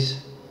teammate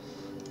base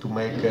to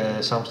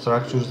make some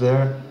structures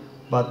there,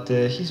 but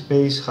his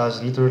base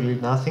has literally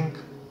nothing.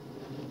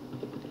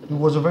 It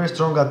was a very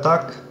strong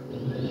attack.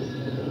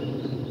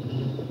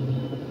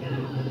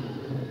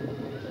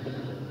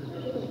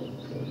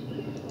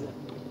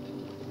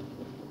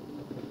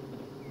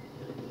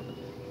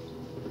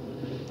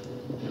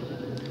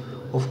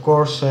 Of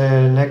course,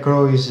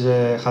 Necro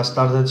has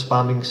started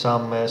spamming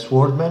some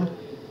swordmen.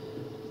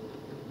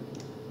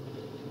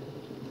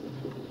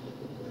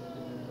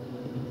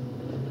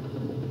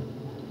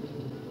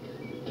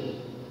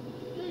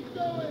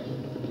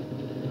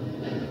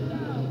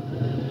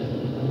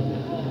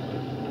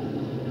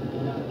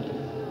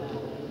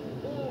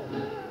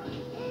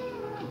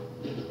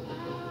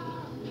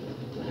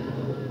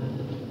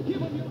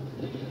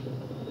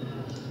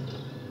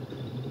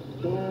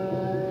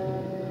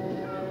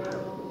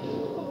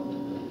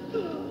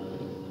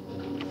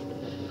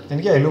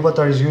 And yeah,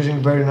 Iluvatar is using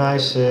very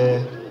nice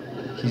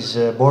his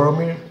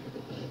Boromir,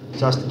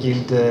 just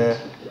killed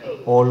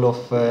all of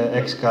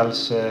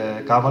Excal's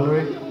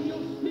cavalry.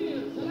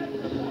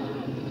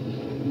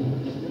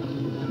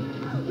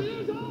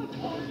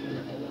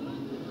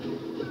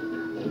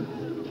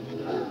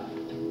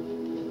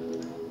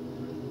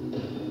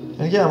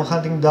 And yeah, I'm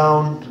hunting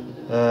down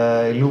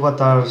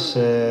Iluvatar's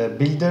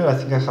builder. I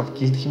think I have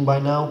killed him by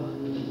now,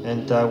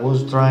 and I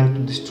was trying to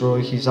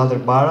destroy his other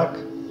barrack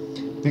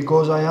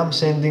because I am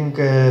sending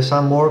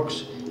some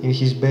orcs in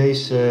his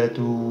base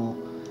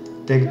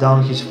to take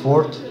down his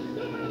fort.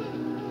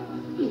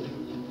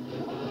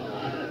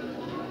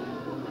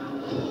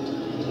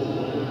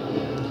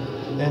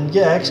 And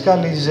yeah,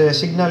 Excal is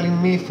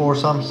signaling me for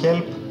some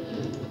help.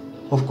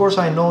 Of course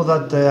I know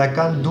that I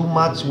can't do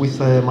much with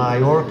my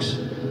orcs.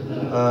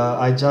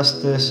 I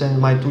just send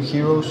my 2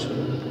 heroes.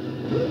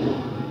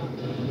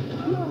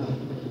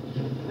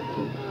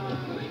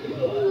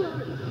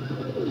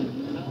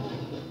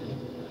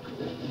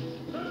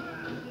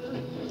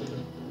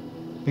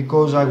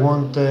 Because I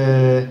want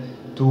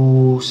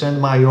to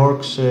send my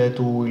orcs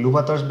to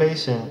Iluvatar's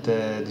base and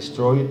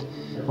destroy it.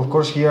 Of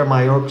course here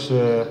my orcs,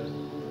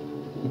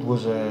 it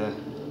was a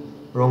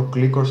wrong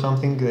click or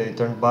something, they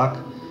turned back.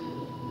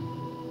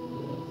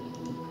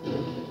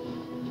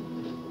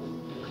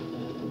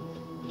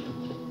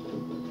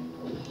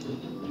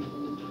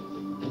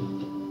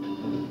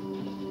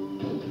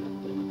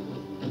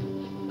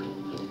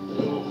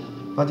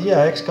 But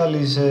yeah, Excal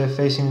is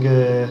facing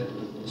a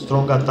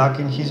strong attack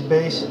in his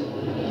base.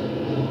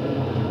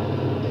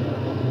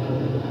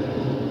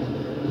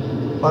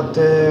 But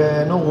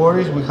no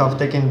worries, we have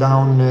taken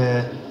down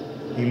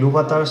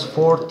Iluvatar's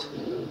fort.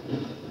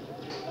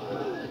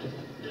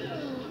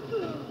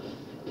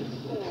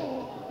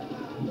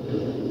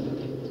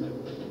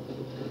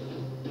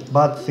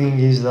 Bad thing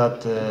is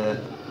that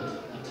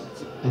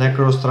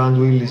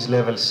Necromancer is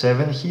level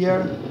 7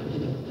 here,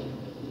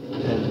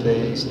 and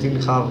they still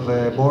have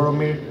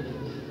Boromir.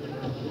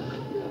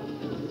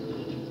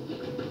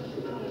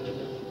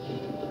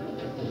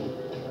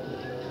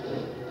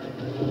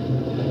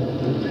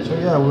 So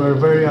yeah, we are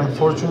very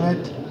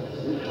unfortunate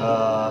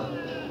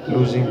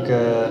losing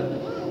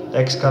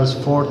Excal's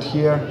fort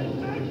here.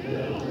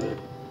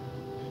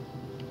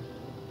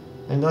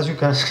 And as you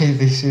can see,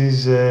 this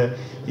is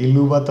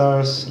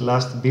Iluvatar's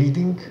last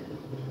building.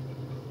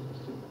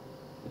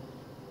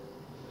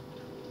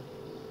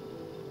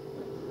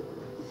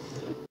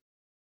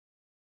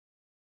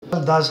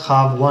 Does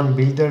have 1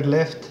 builder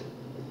left,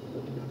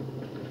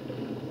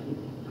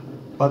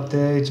 but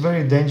it's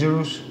very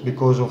dangerous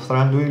because of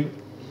Thranduil.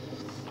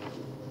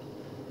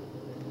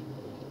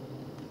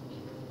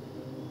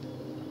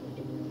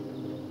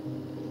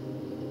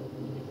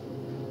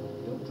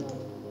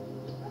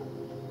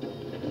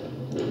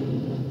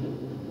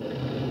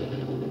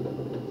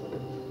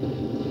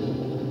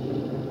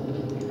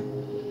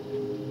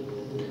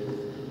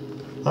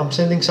 I'm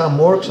sending some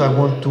orcs. I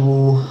want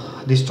to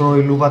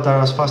destroy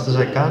Iluvatar as fast as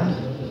I can.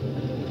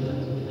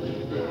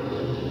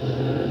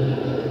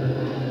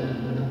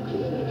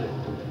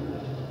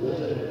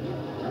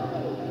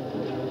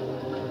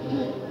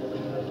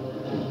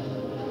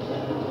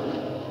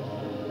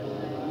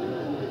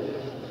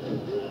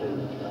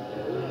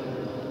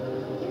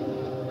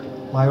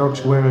 My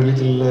orcs were a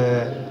little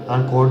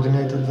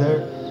uncoordinated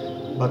there,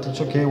 but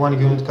it's okay, 1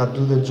 unit can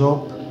do the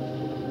job.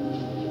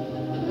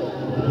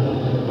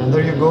 And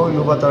there you go,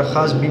 Iluvatar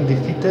has been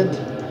defeated.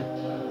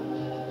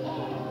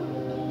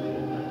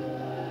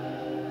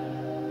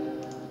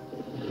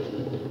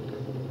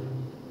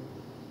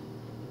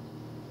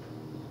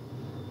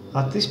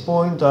 At this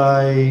point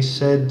I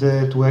said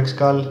to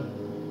Excal,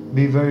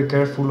 be very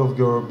careful of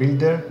your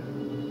builder.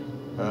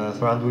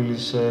 Thranduil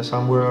is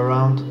somewhere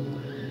around.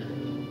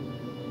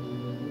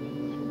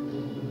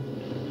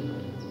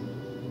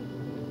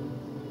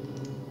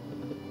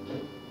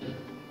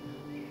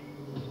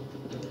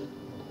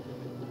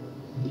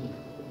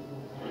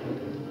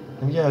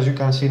 And yeah, as you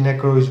can see,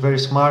 Necro is very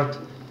smart.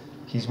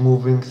 He's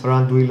moving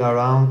Thranduil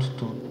around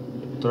to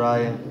try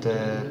and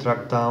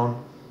track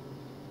down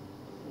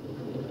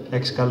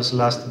Excal's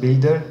last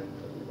builder.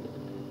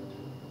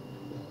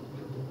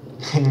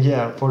 And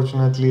yeah,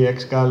 unfortunately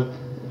Excal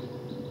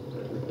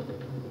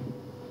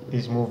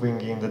is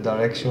moving in the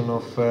direction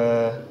of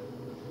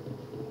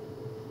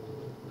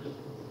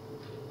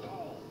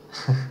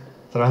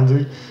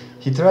Thranduil.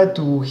 He tried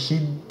to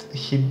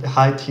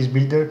hide his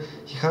builder.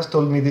 He has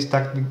told me this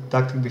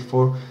tactic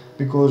before,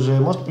 because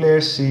most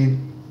players see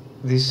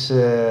this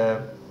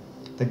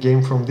the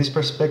game from this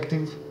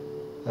perspective.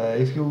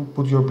 If you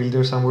put your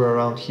builder somewhere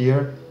around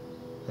here,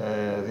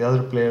 the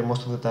other player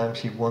most of the times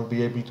he won't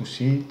be able to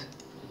see it.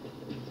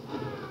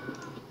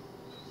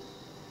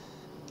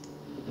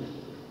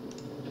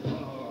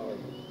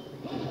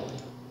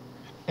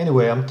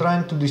 Anyway, I'm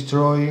trying to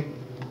destroy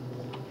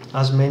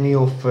as many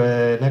of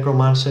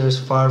Necromancer's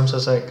farms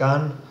as I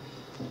can,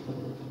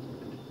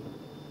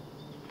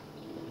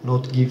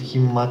 not give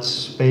him much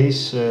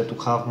space to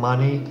have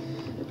money,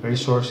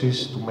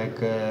 resources to make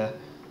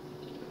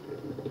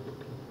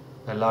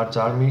a large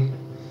army.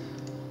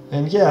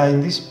 And yeah,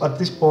 at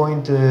this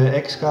point,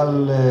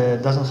 Excal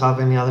doesn't have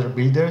any other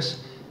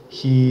builders.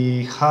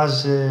 He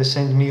has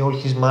sent me all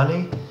his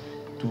money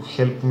to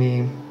help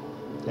me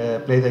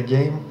play the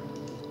game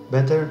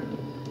better.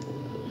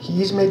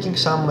 He is making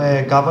some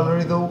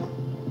cavalry though,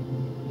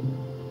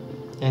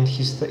 and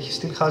he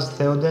still has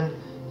Theoden,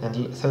 and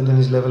Theoden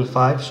is level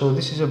 5, so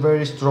this is a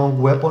very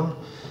strong weapon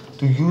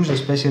to use,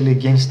 especially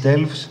against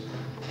elves.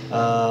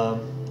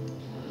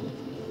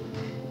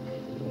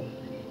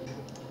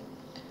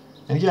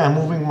 And yeah, I'm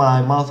moving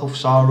my Mouth of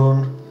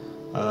Sauron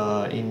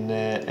in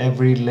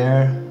every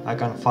lair I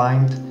can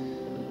find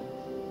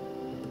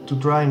to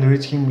try and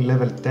reach him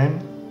level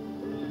 10.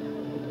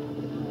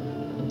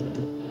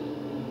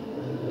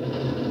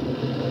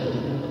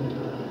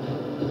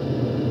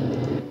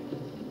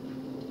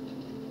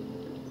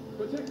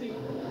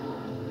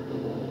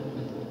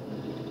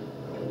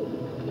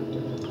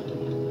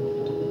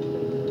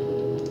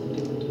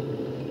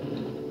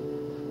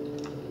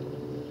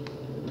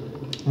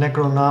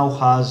 Necro now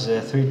has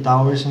 3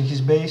 towers in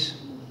his base,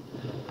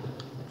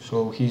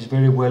 so he's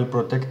very well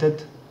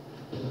protected.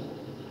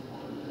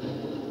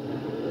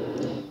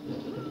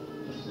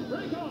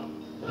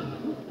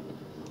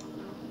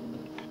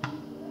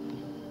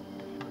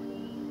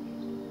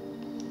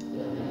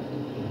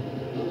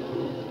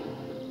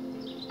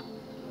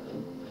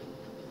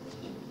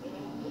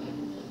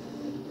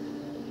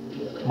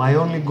 My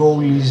only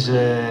goal is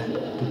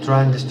to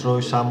try and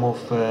destroy some of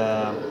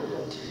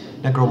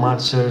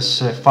Necromancer's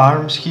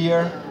farms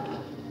here.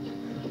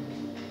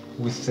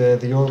 With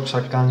the orcs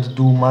I can't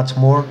do much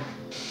more.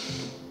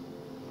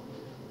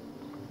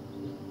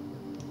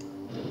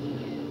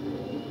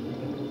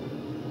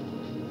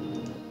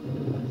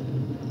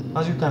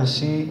 As you can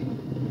see,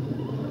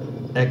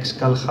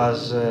 Excal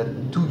has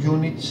 2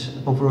 units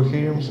of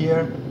Rohirrim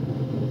here,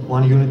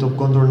 1 unit of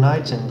Gondor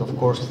Knights and of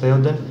course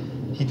Theoden.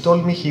 He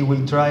told me he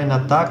will try and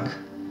attack.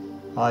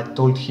 I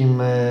told him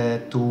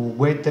to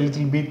wait a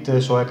little bit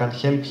so I can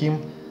help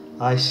him.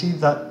 I see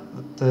that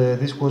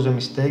this was a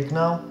mistake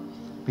now,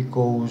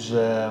 because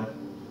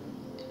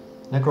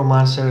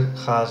Necromancer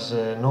has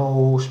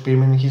no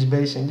spearmen in his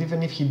base, and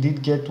even if he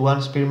did get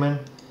 1 spearman,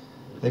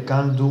 they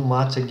can't do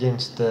much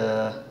against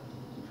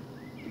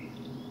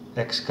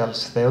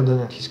Excal's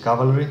Theoden and his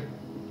cavalry.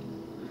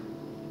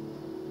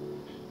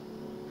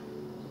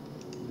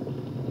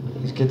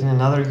 He's getting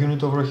another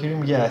unit over here.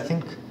 Yeah, I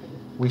think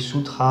we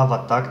should have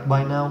attacked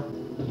by now.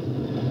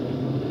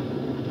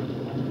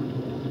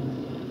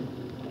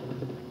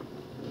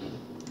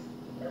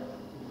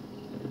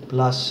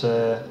 Plus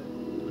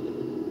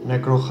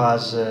Necro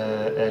has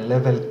a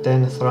level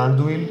 10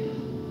 Thranduil.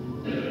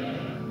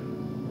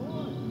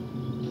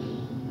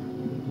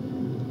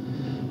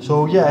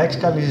 So yeah,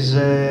 Excal is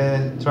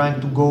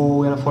trying to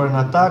go for an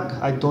attack.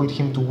 I told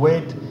him to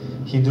wait.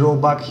 He drew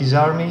back his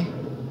army.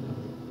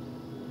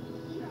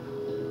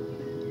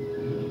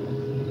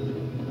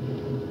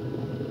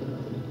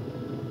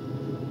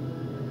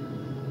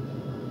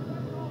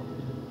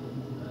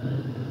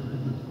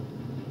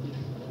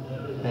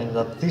 And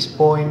at this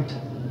point,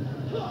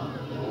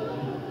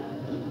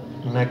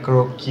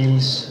 Necro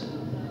kills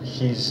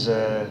his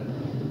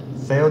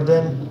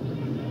Theoden.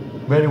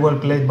 Very well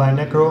played by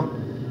Necro.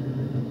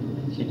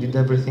 He did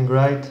everything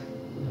right.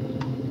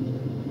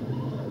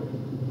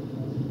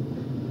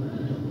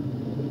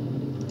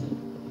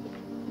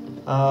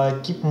 I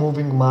keep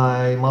moving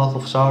my Mouth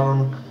of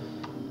Sauron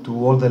to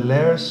all the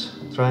lairs,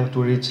 trying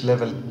to reach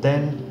level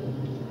 10.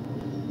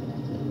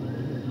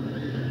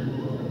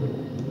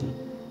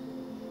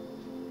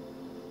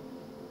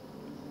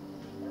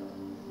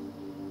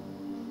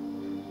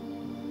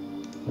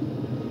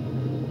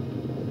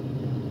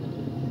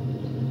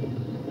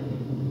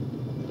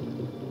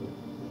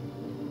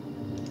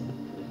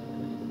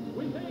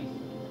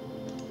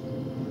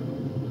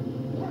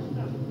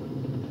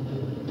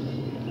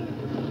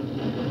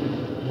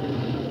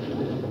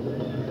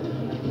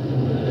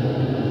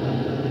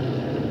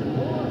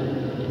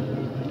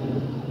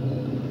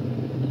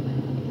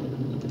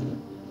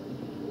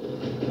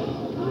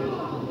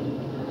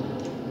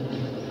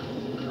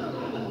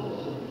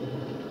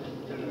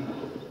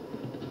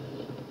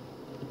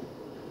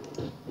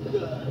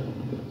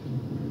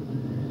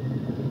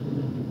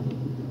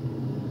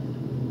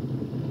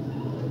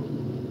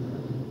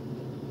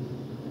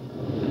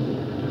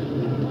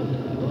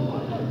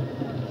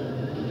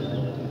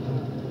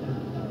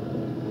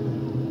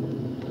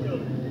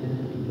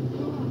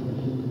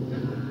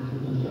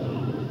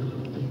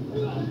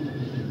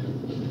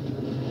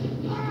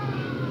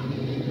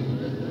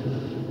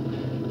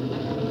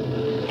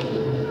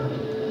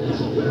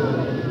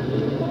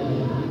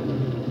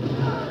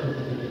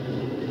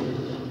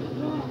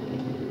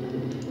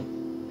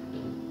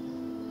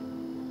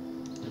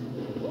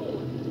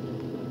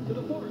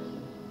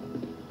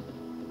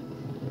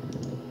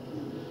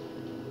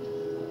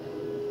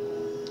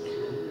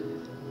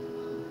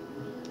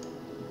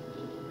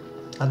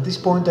 At this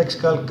point,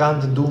 Excal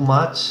can't do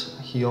much.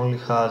 He only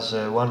has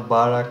 1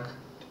 barrack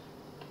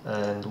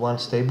and 1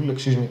 stable,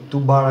 excuse me, 2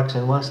 barracks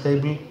and 1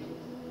 stable.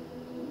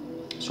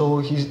 So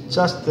he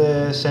just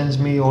sends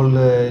me all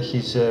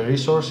his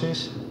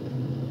resources.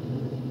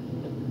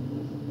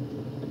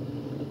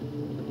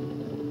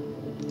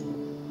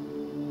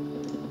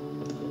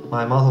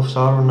 My Mouth of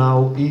Sauron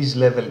now is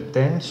level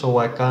 10, so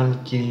I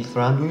can kill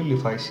Thranduil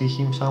if I see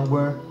him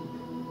somewhere.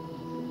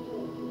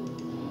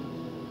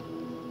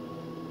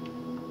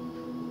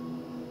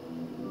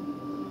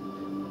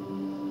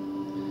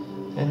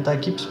 And I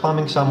keep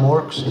spamming some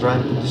orcs,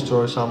 trying to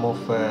destroy some of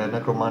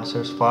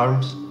Necromancer's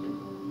farms.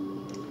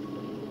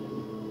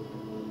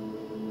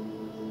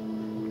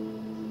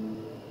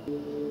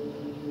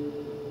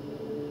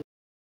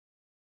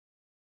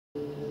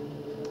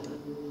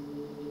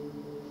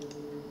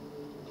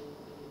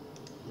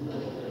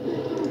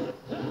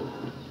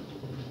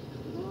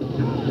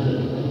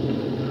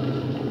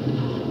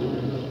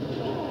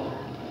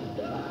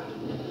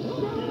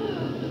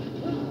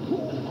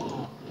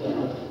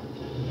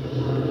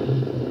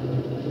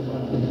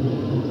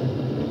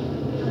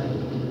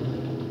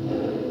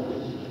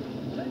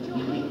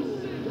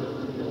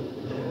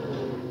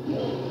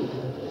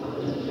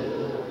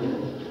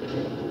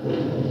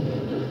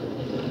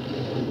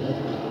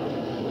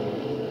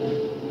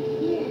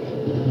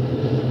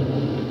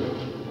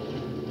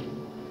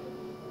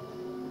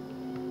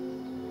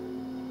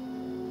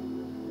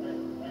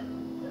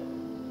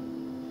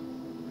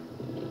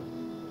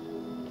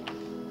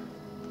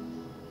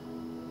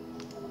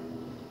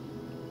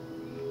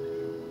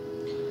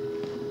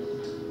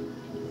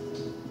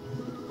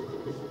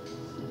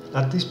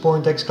 At this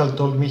point, Excal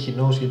told me he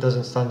knows he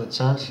doesn't stand a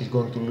chance, he's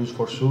going to lose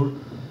for sure,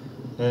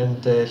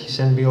 and he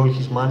sent me all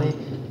his money.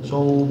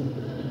 So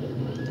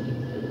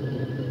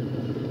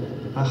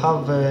I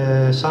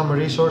have some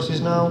resources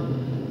now.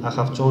 I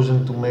have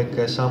chosen to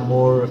make some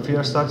more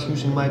fear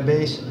statues in my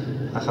base.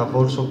 I have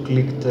also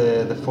clicked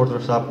the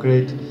fortress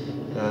upgrade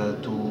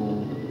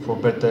for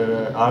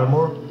better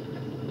armor.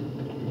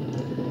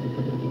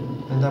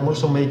 And I'm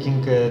also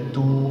making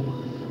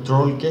 2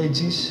 troll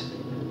cages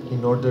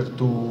in order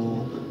to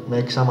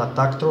make some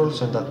attack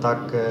trolls and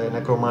attack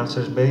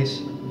Necromancer's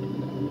base.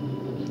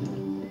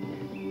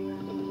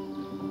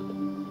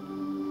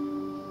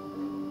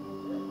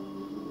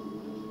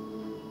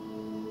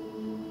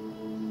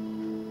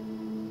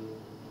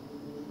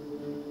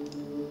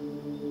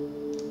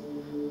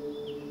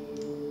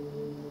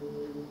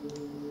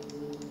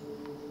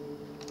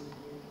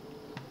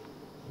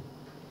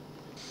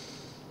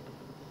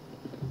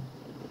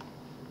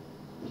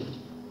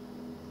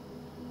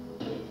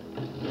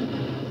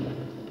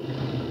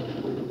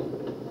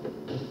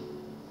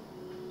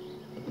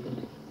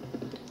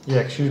 Yeah,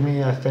 excuse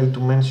me, I failed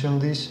to mention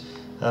this.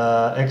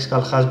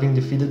 Excal has been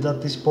defeated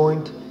at this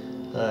point.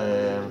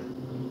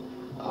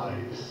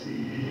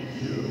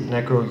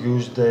 Necro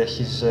used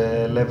his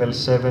level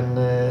 7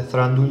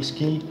 Thranduil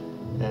skill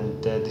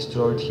and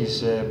destroyed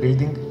his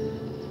building.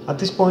 At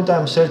this point I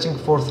am searching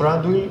for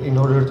Thranduil in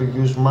order to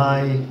use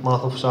my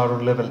Mouth of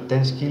Sauron level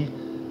 10 skill.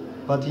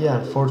 But yeah,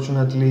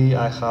 unfortunately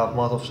I have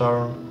Mouth of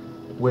Sauron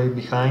way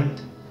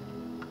behind.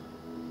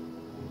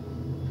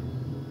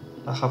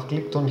 I have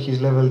clicked on his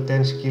level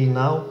 10 skill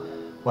now,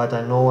 but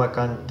I know I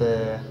can't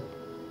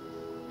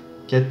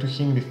get to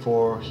him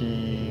before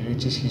he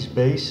reaches his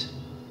base.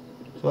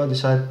 So I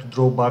decided to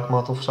draw back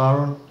Mouth of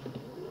Sauron,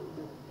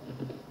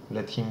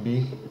 let him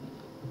be.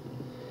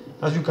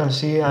 As you can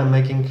see, I'm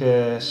making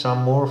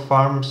some more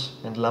farms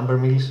and lumber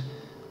mills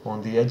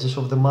on the edges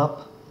of the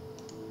map.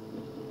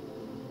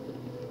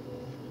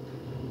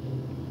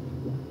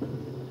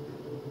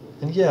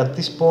 And yeah, at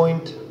this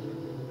point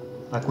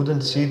I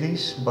couldn't see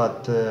this,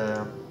 but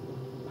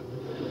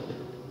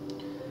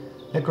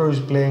Necro is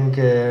playing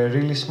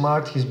really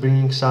smart. He's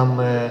bringing some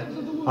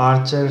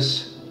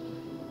archers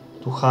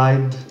to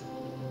hide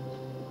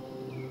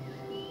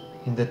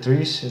in the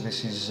trees.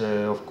 This is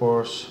of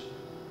course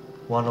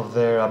one of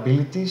their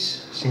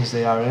abilities, since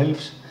they are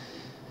elves.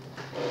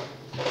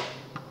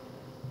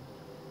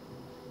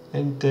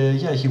 And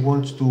yeah, he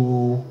wants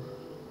to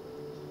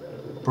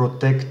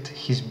protect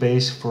his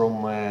base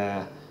from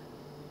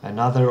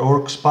another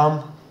orc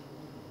spam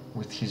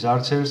with his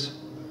archers.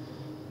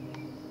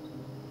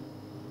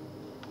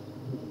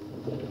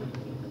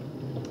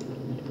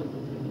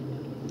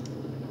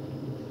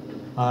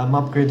 I'm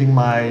upgrading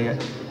my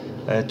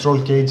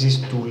troll cages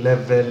to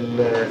level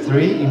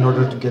 3 in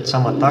order to get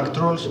some attack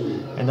trolls,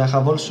 and I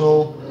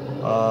also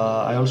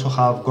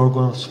have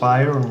Gorgon's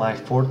Fire on my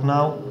fort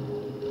now,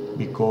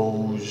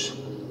 because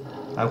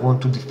I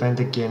want to defend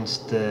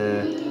against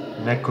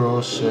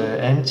Necro's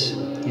ents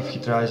if he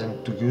tries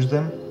to use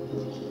them.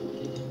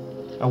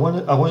 I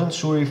wasn't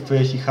sure if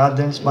he had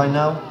ents by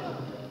now,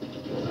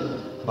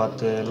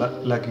 but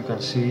like you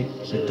can see,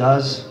 he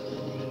does.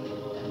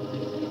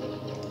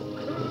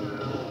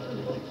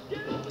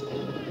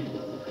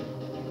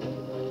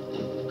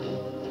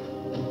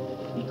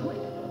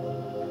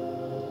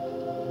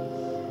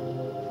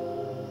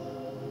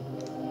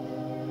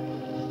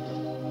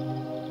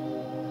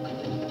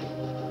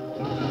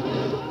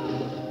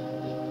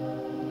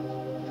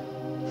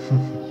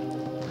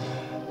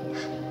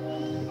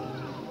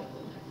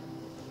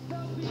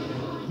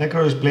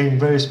 Necro is playing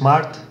very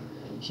smart.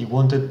 He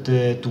wanted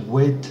to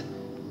wait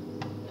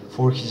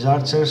for his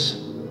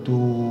archers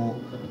to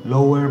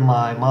lower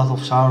my Mouth of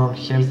Sauron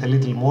health a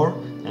little more,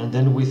 and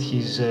then with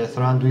his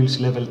Thranduil's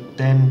level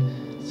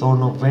 10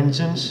 Thorn of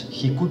Vengeance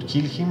he could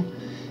kill him.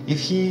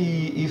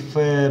 If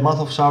Mouth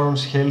of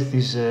Sauron's health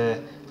is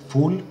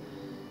full,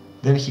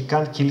 then he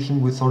can't kill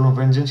him with Thorn of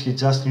Vengeance. He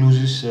just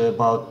loses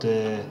about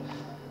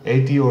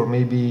 80 or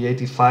maybe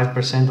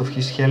 85% of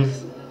his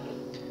health.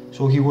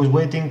 So he was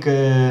waiting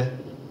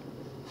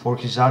for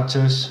his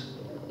archers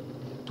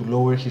to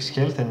lower his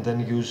health and then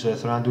use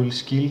Thranduil's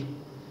skill.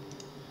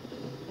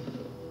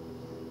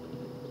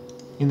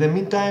 In the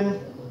meantime,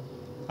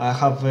 I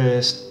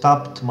have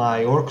stopped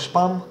my orc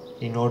spam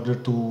in order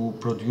to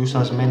produce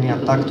as many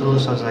attack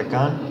trolls as I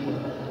can.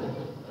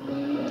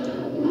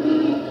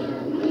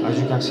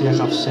 As you can see, I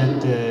have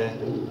set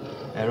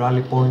a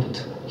rally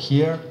point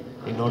here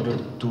in order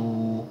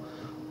to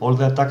all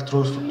the attack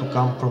trolls to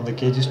come from the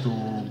cages to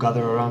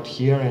gather around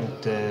here,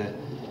 and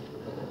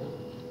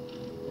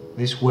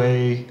this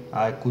way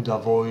I could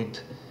avoid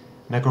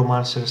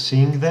Necromancer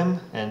seeing them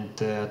and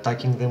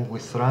attacking them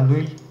with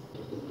Thranduil.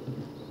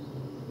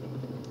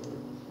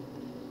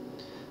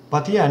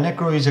 But yeah,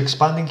 Necro is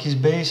expanding his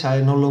base. I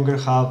no longer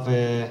have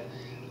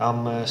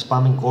I'm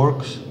spamming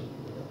orcs.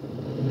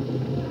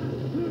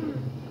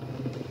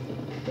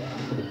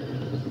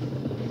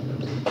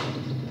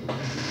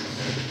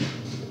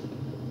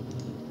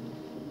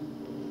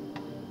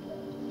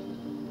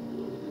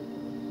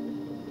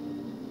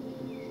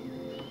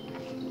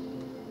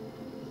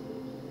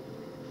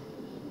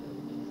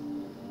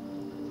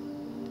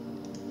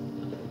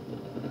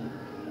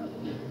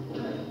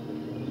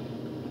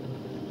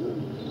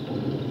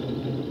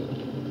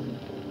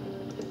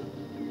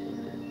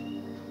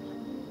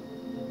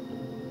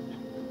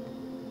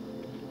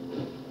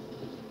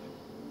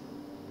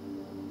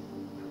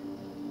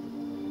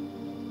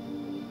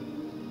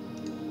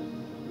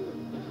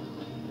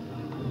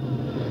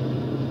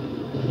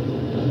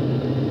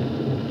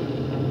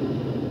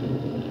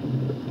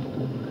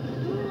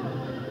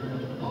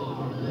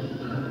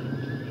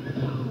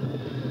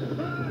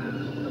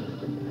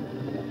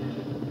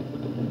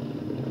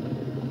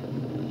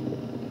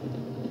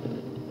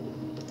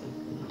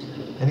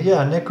 And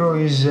yeah,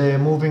 Necro is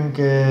moving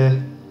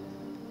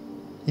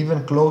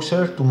even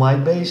closer to my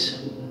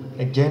base.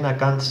 Again, I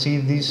can't see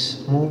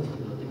this move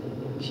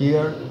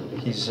here.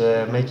 He's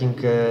making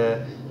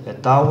a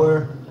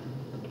tower.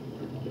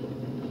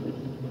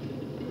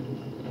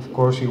 Of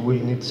course, he will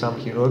need some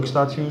heroic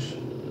statues.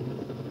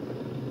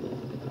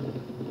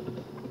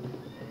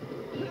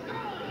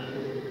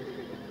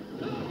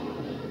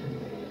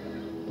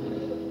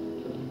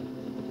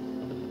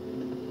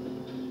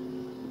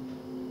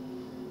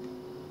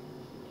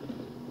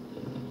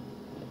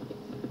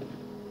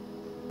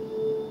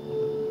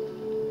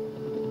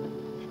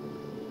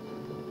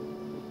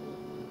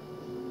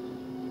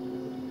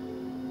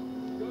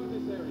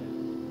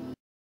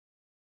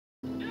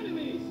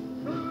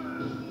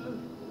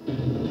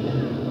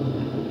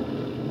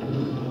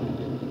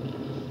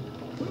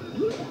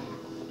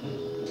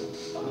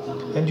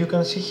 And you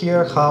can see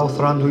here how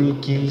Thranduil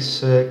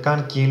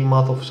can kill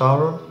Mouth of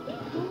Sauron.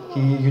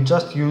 You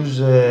just use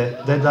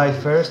Deadeye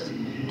first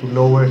to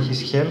lower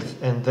his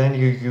health, and then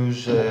you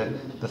use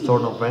the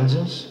Thorn of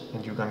Vengeance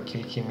and you can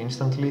kill him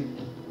instantly.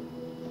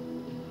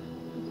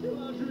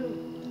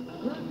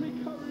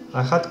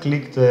 I had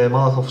clicked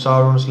Mouth of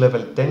Sauron's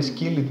level 10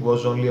 skill. It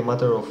was only a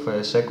matter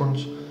of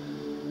seconds.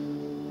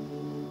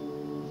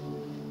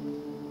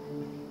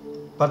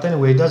 But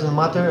anyway, it doesn't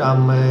matter.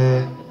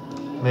 I'm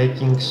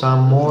making some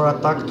more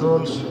attack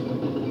trolls.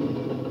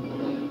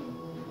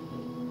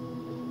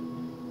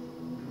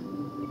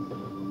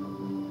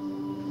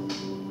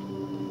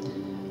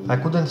 I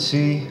couldn't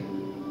see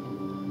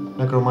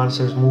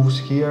Necromancer's moves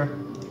here.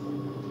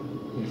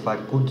 If I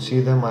could see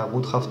them, I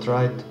would have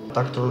tried.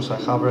 Attack trolls I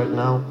have right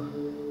now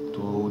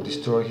to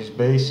destroy his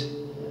base.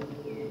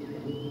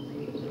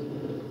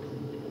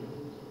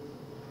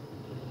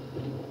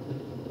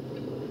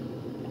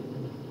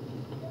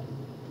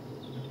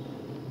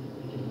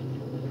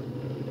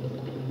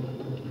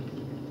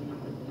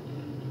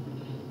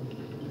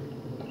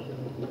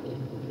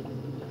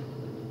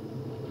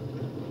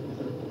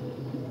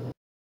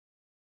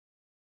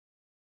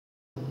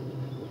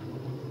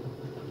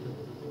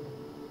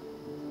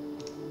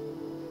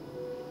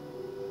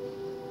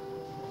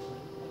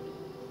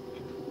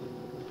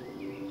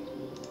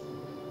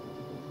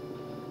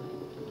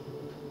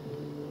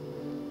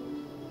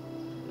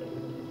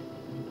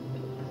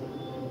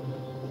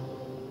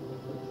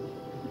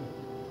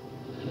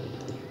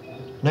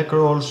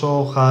 Necro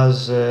also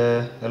has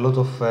a lot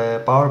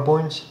of power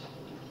points.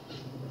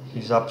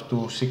 He's up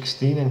to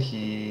 16 and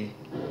he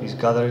is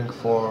gathering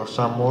for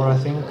some more, I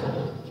think,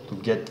 to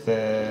get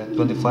the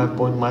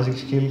 25-point magic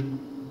skill.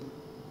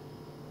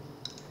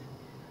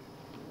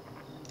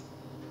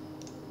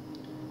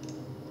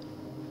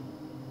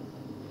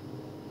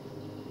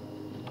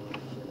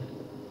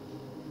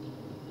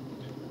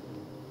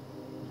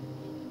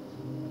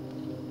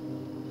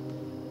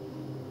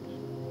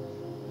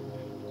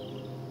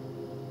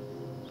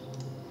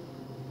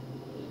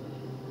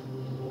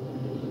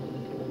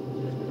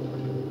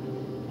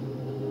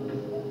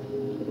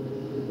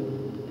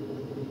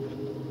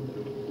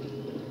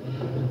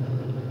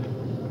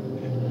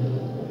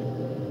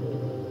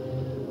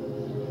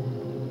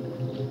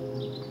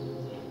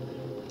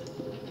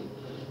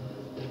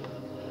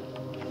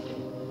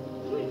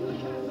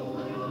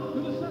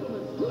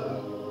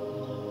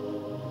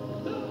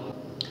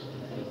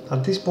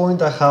 At this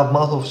point I have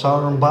Mouth of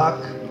Sauron back,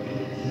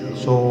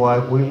 so I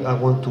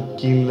want to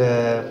kill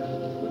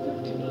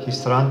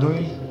his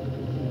Thranduil.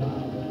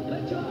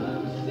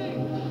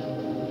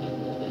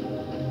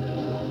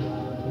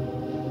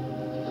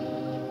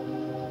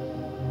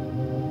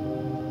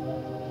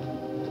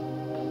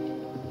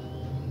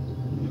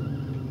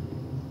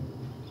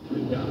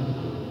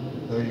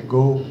 There you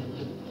go.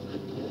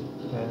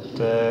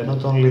 And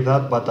not only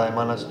that, but I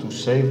managed to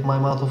save my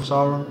Mouth of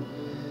Sauron.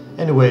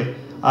 Anyway,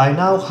 I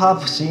now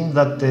have seen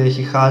that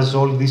he has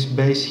all this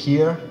base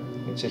here.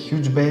 It's a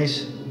huge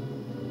base,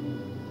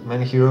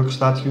 many heroic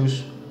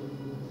statues,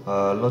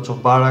 lots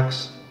of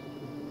barracks.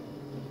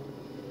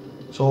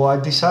 So I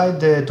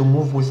decided to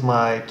move with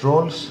my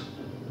trolls.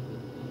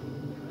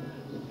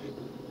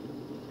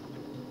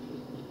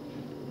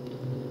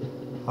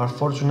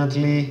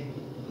 Unfortunately,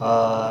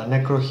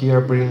 Necro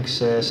here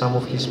brings some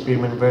of his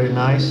spearmen very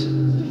nice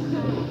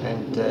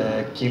and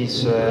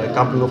kills a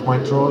couple of my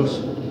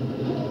trolls.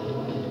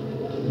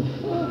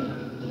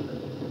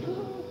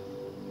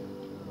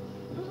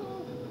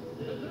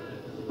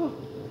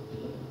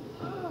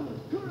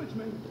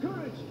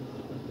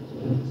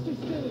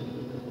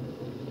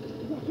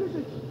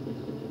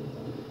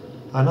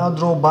 I now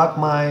draw back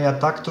my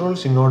attack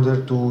trolls in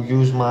order to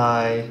use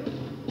my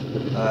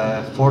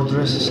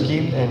fortress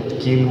skill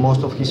and kill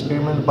most of his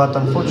spearmen, but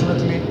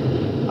unfortunately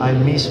I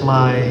miss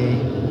my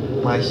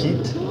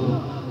hit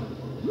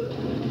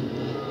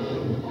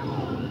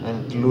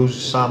and lose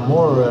some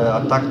more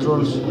attack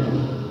trolls.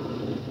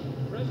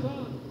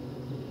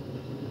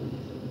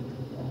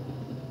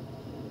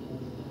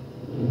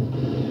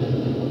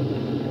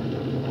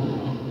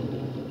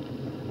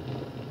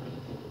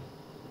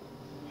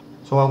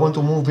 So I want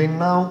to move in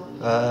now,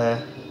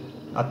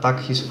 attack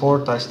his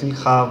fort. I still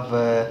have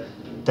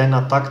 10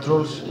 attack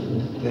trolls,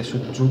 they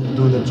should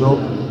do the job.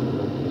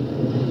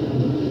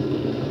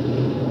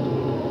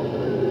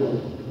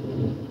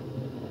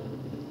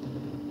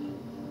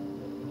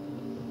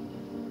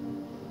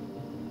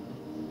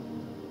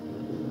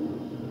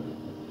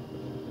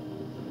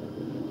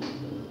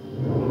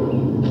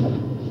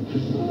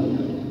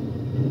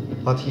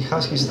 But he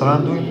has his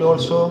Thranduil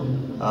also.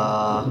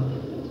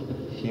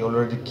 He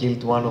already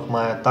killed one of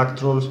my attack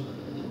trolls.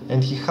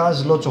 And he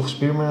has lots of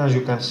spearmen, as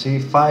you can see,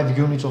 5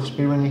 units of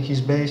spearmen in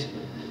his base.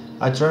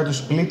 I try to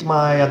split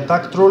my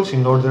attack trolls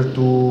in order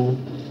to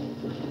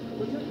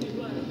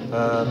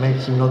make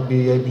him not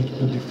be able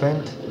to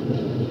defend.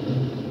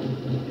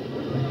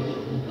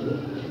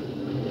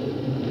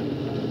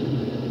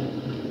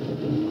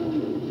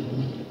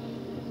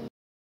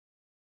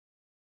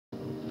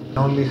 I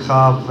only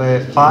have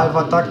 5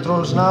 attack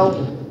trolls now,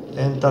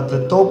 and at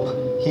the top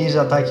he is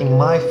attacking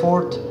my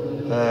fort.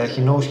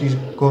 He knows he's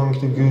going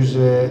to use,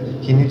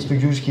 he needs to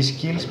use his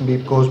skills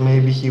because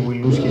maybe he will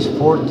lose his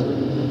fort.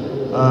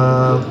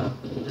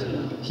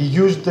 He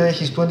used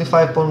his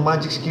 25-point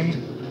magic skill,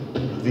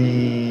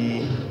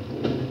 the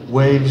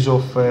waves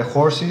of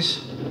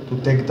horses, to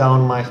take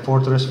down my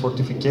fortress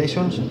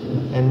fortifications,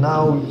 and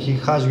now he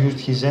has used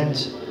his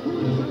ends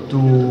to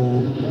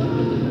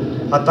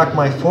attack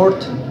my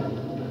fort.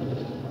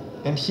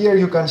 And here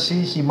you can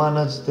see he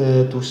managed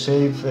to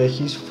save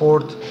his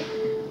fort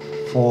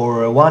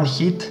for one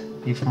hit.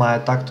 If my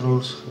attack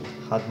trolls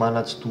had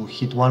managed to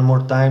hit one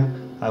more time,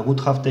 I would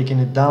have taken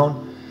it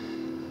down.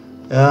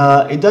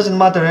 It doesn't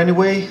matter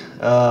anyway.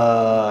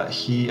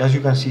 As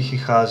you can see, he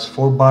has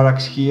 4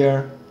 barracks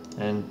here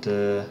and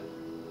 2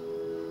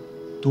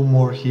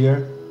 more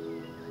here.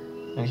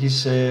 And he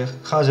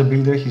has a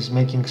builder, he's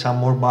making some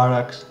more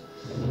barracks.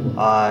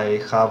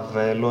 I have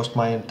lost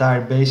my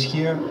entire base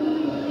here.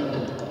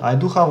 I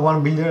do have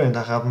one builder and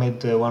I have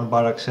made 1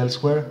 barracks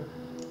elsewhere.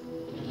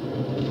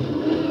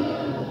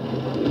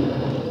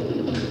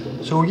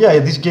 So yeah,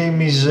 this game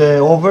is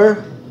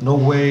over. No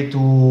way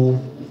to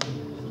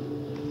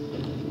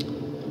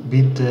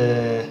beat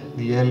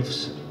the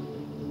elves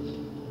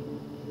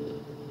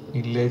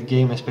in late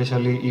game,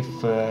 especially if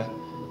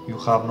you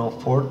have no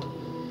fort.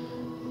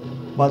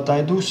 But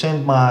I do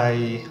send my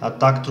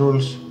attack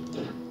trolls.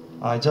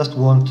 I just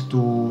want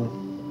to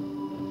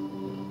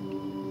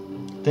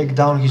take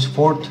down his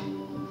fort.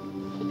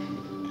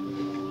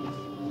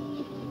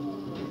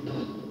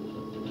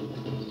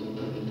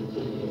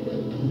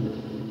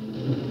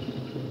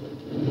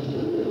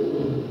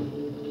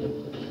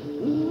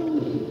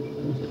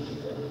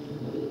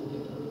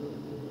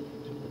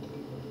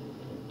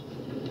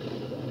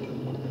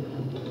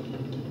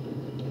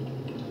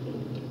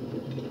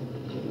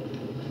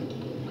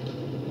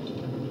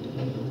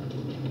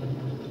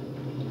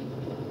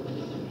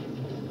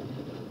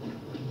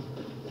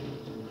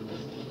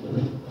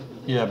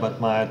 Yeah, but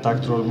my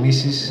attack troll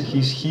misses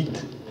his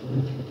hit,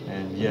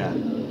 and yeah,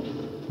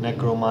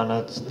 Necro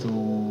managed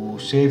to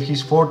save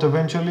his fort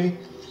eventually.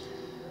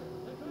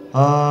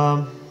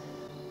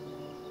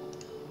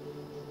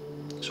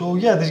 So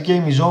yeah, this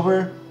game is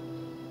over.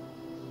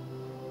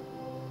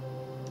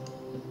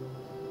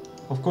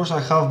 Of course I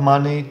have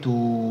money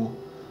to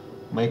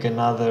make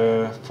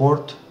another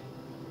fort,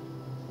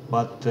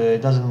 but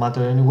it doesn't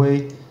matter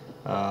anyway.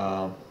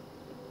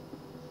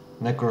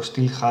 Necro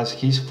still has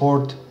his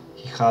fort,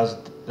 he has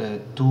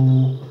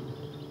 2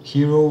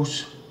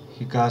 heroes,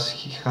 he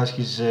has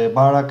his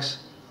barracks,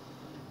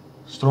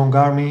 strong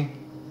army.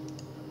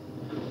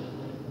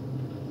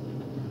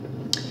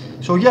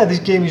 So yeah, this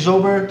game is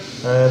over.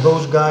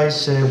 Those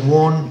guys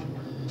won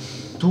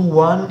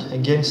 2-1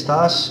 against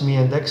us, me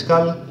and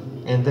Excal,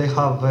 and they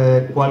have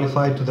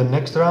qualified to the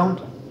next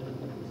round.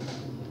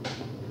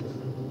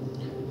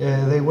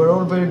 They were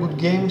all very good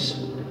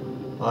games.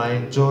 I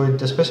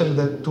enjoyed, especially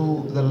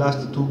the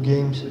last 2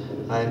 games,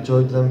 I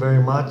enjoyed them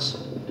very much.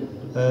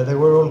 They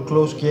were all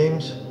close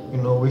games. You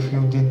know, if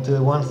you did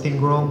one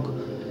thing wrong,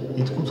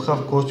 it could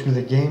have cost you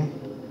the game.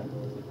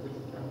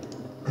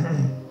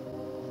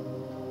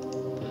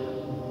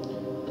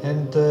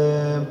 And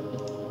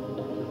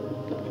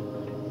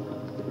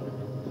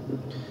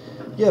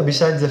yeah,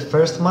 besides the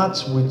first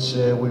match, which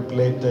we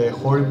played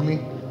horribly,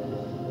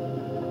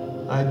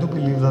 I do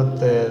believe that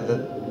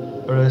the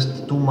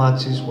rest 2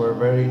 matches were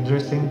very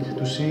interesting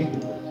to see.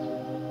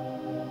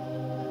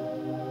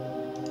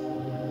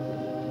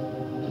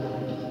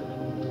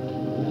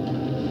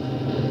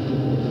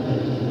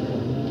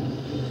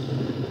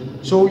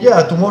 So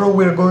yeah, tomorrow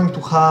we're going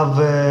to have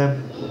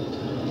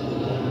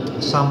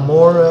some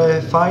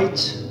more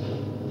fights.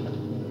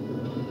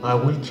 I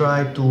will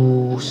try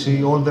to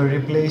see all the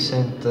replays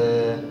and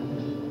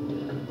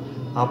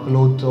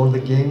upload all the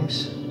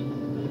games.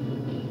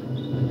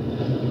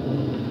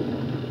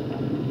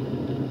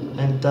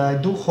 And I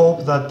do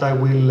hope that I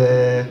will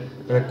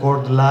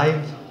record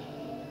live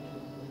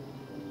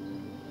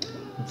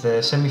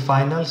the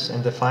semi-finals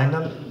and the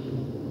final.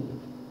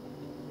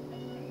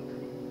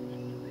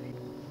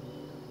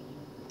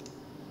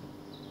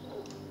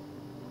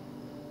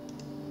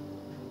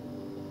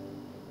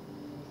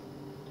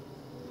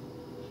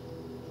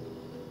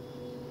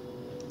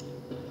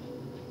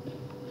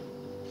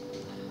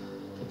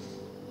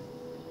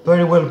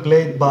 Very well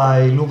played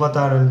by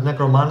Iluvatar and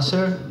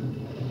Necromancer.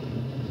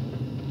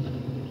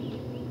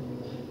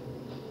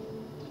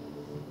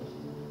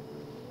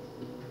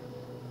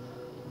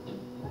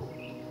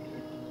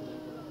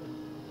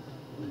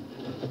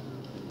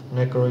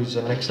 Necro is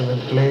an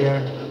excellent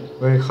player,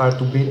 very hard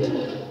to beat.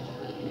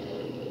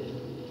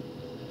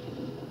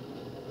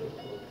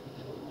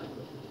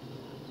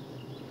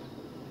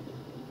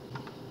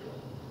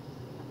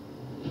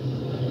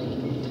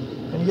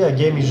 And yeah,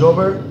 game is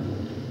over.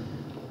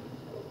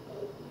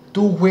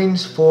 2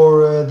 wins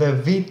for the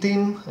V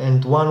team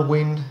and 1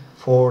 win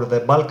for the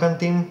Balkan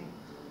team.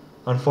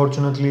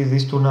 Unfortunately,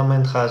 this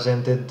tournament has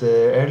ended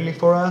early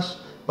for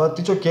us, but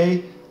it's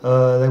okay.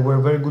 They were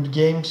very good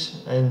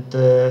games, and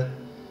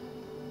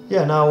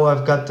yeah, now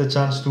I've got the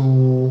chance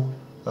to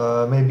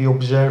maybe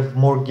observe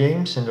more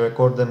games and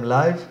record them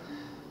live.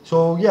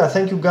 So yeah,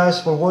 thank you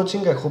guys for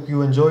watching. I hope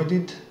you enjoyed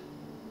it,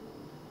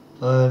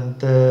 and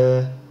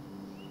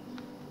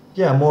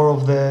yeah, more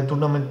of the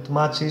tournament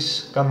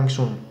matches coming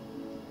soon.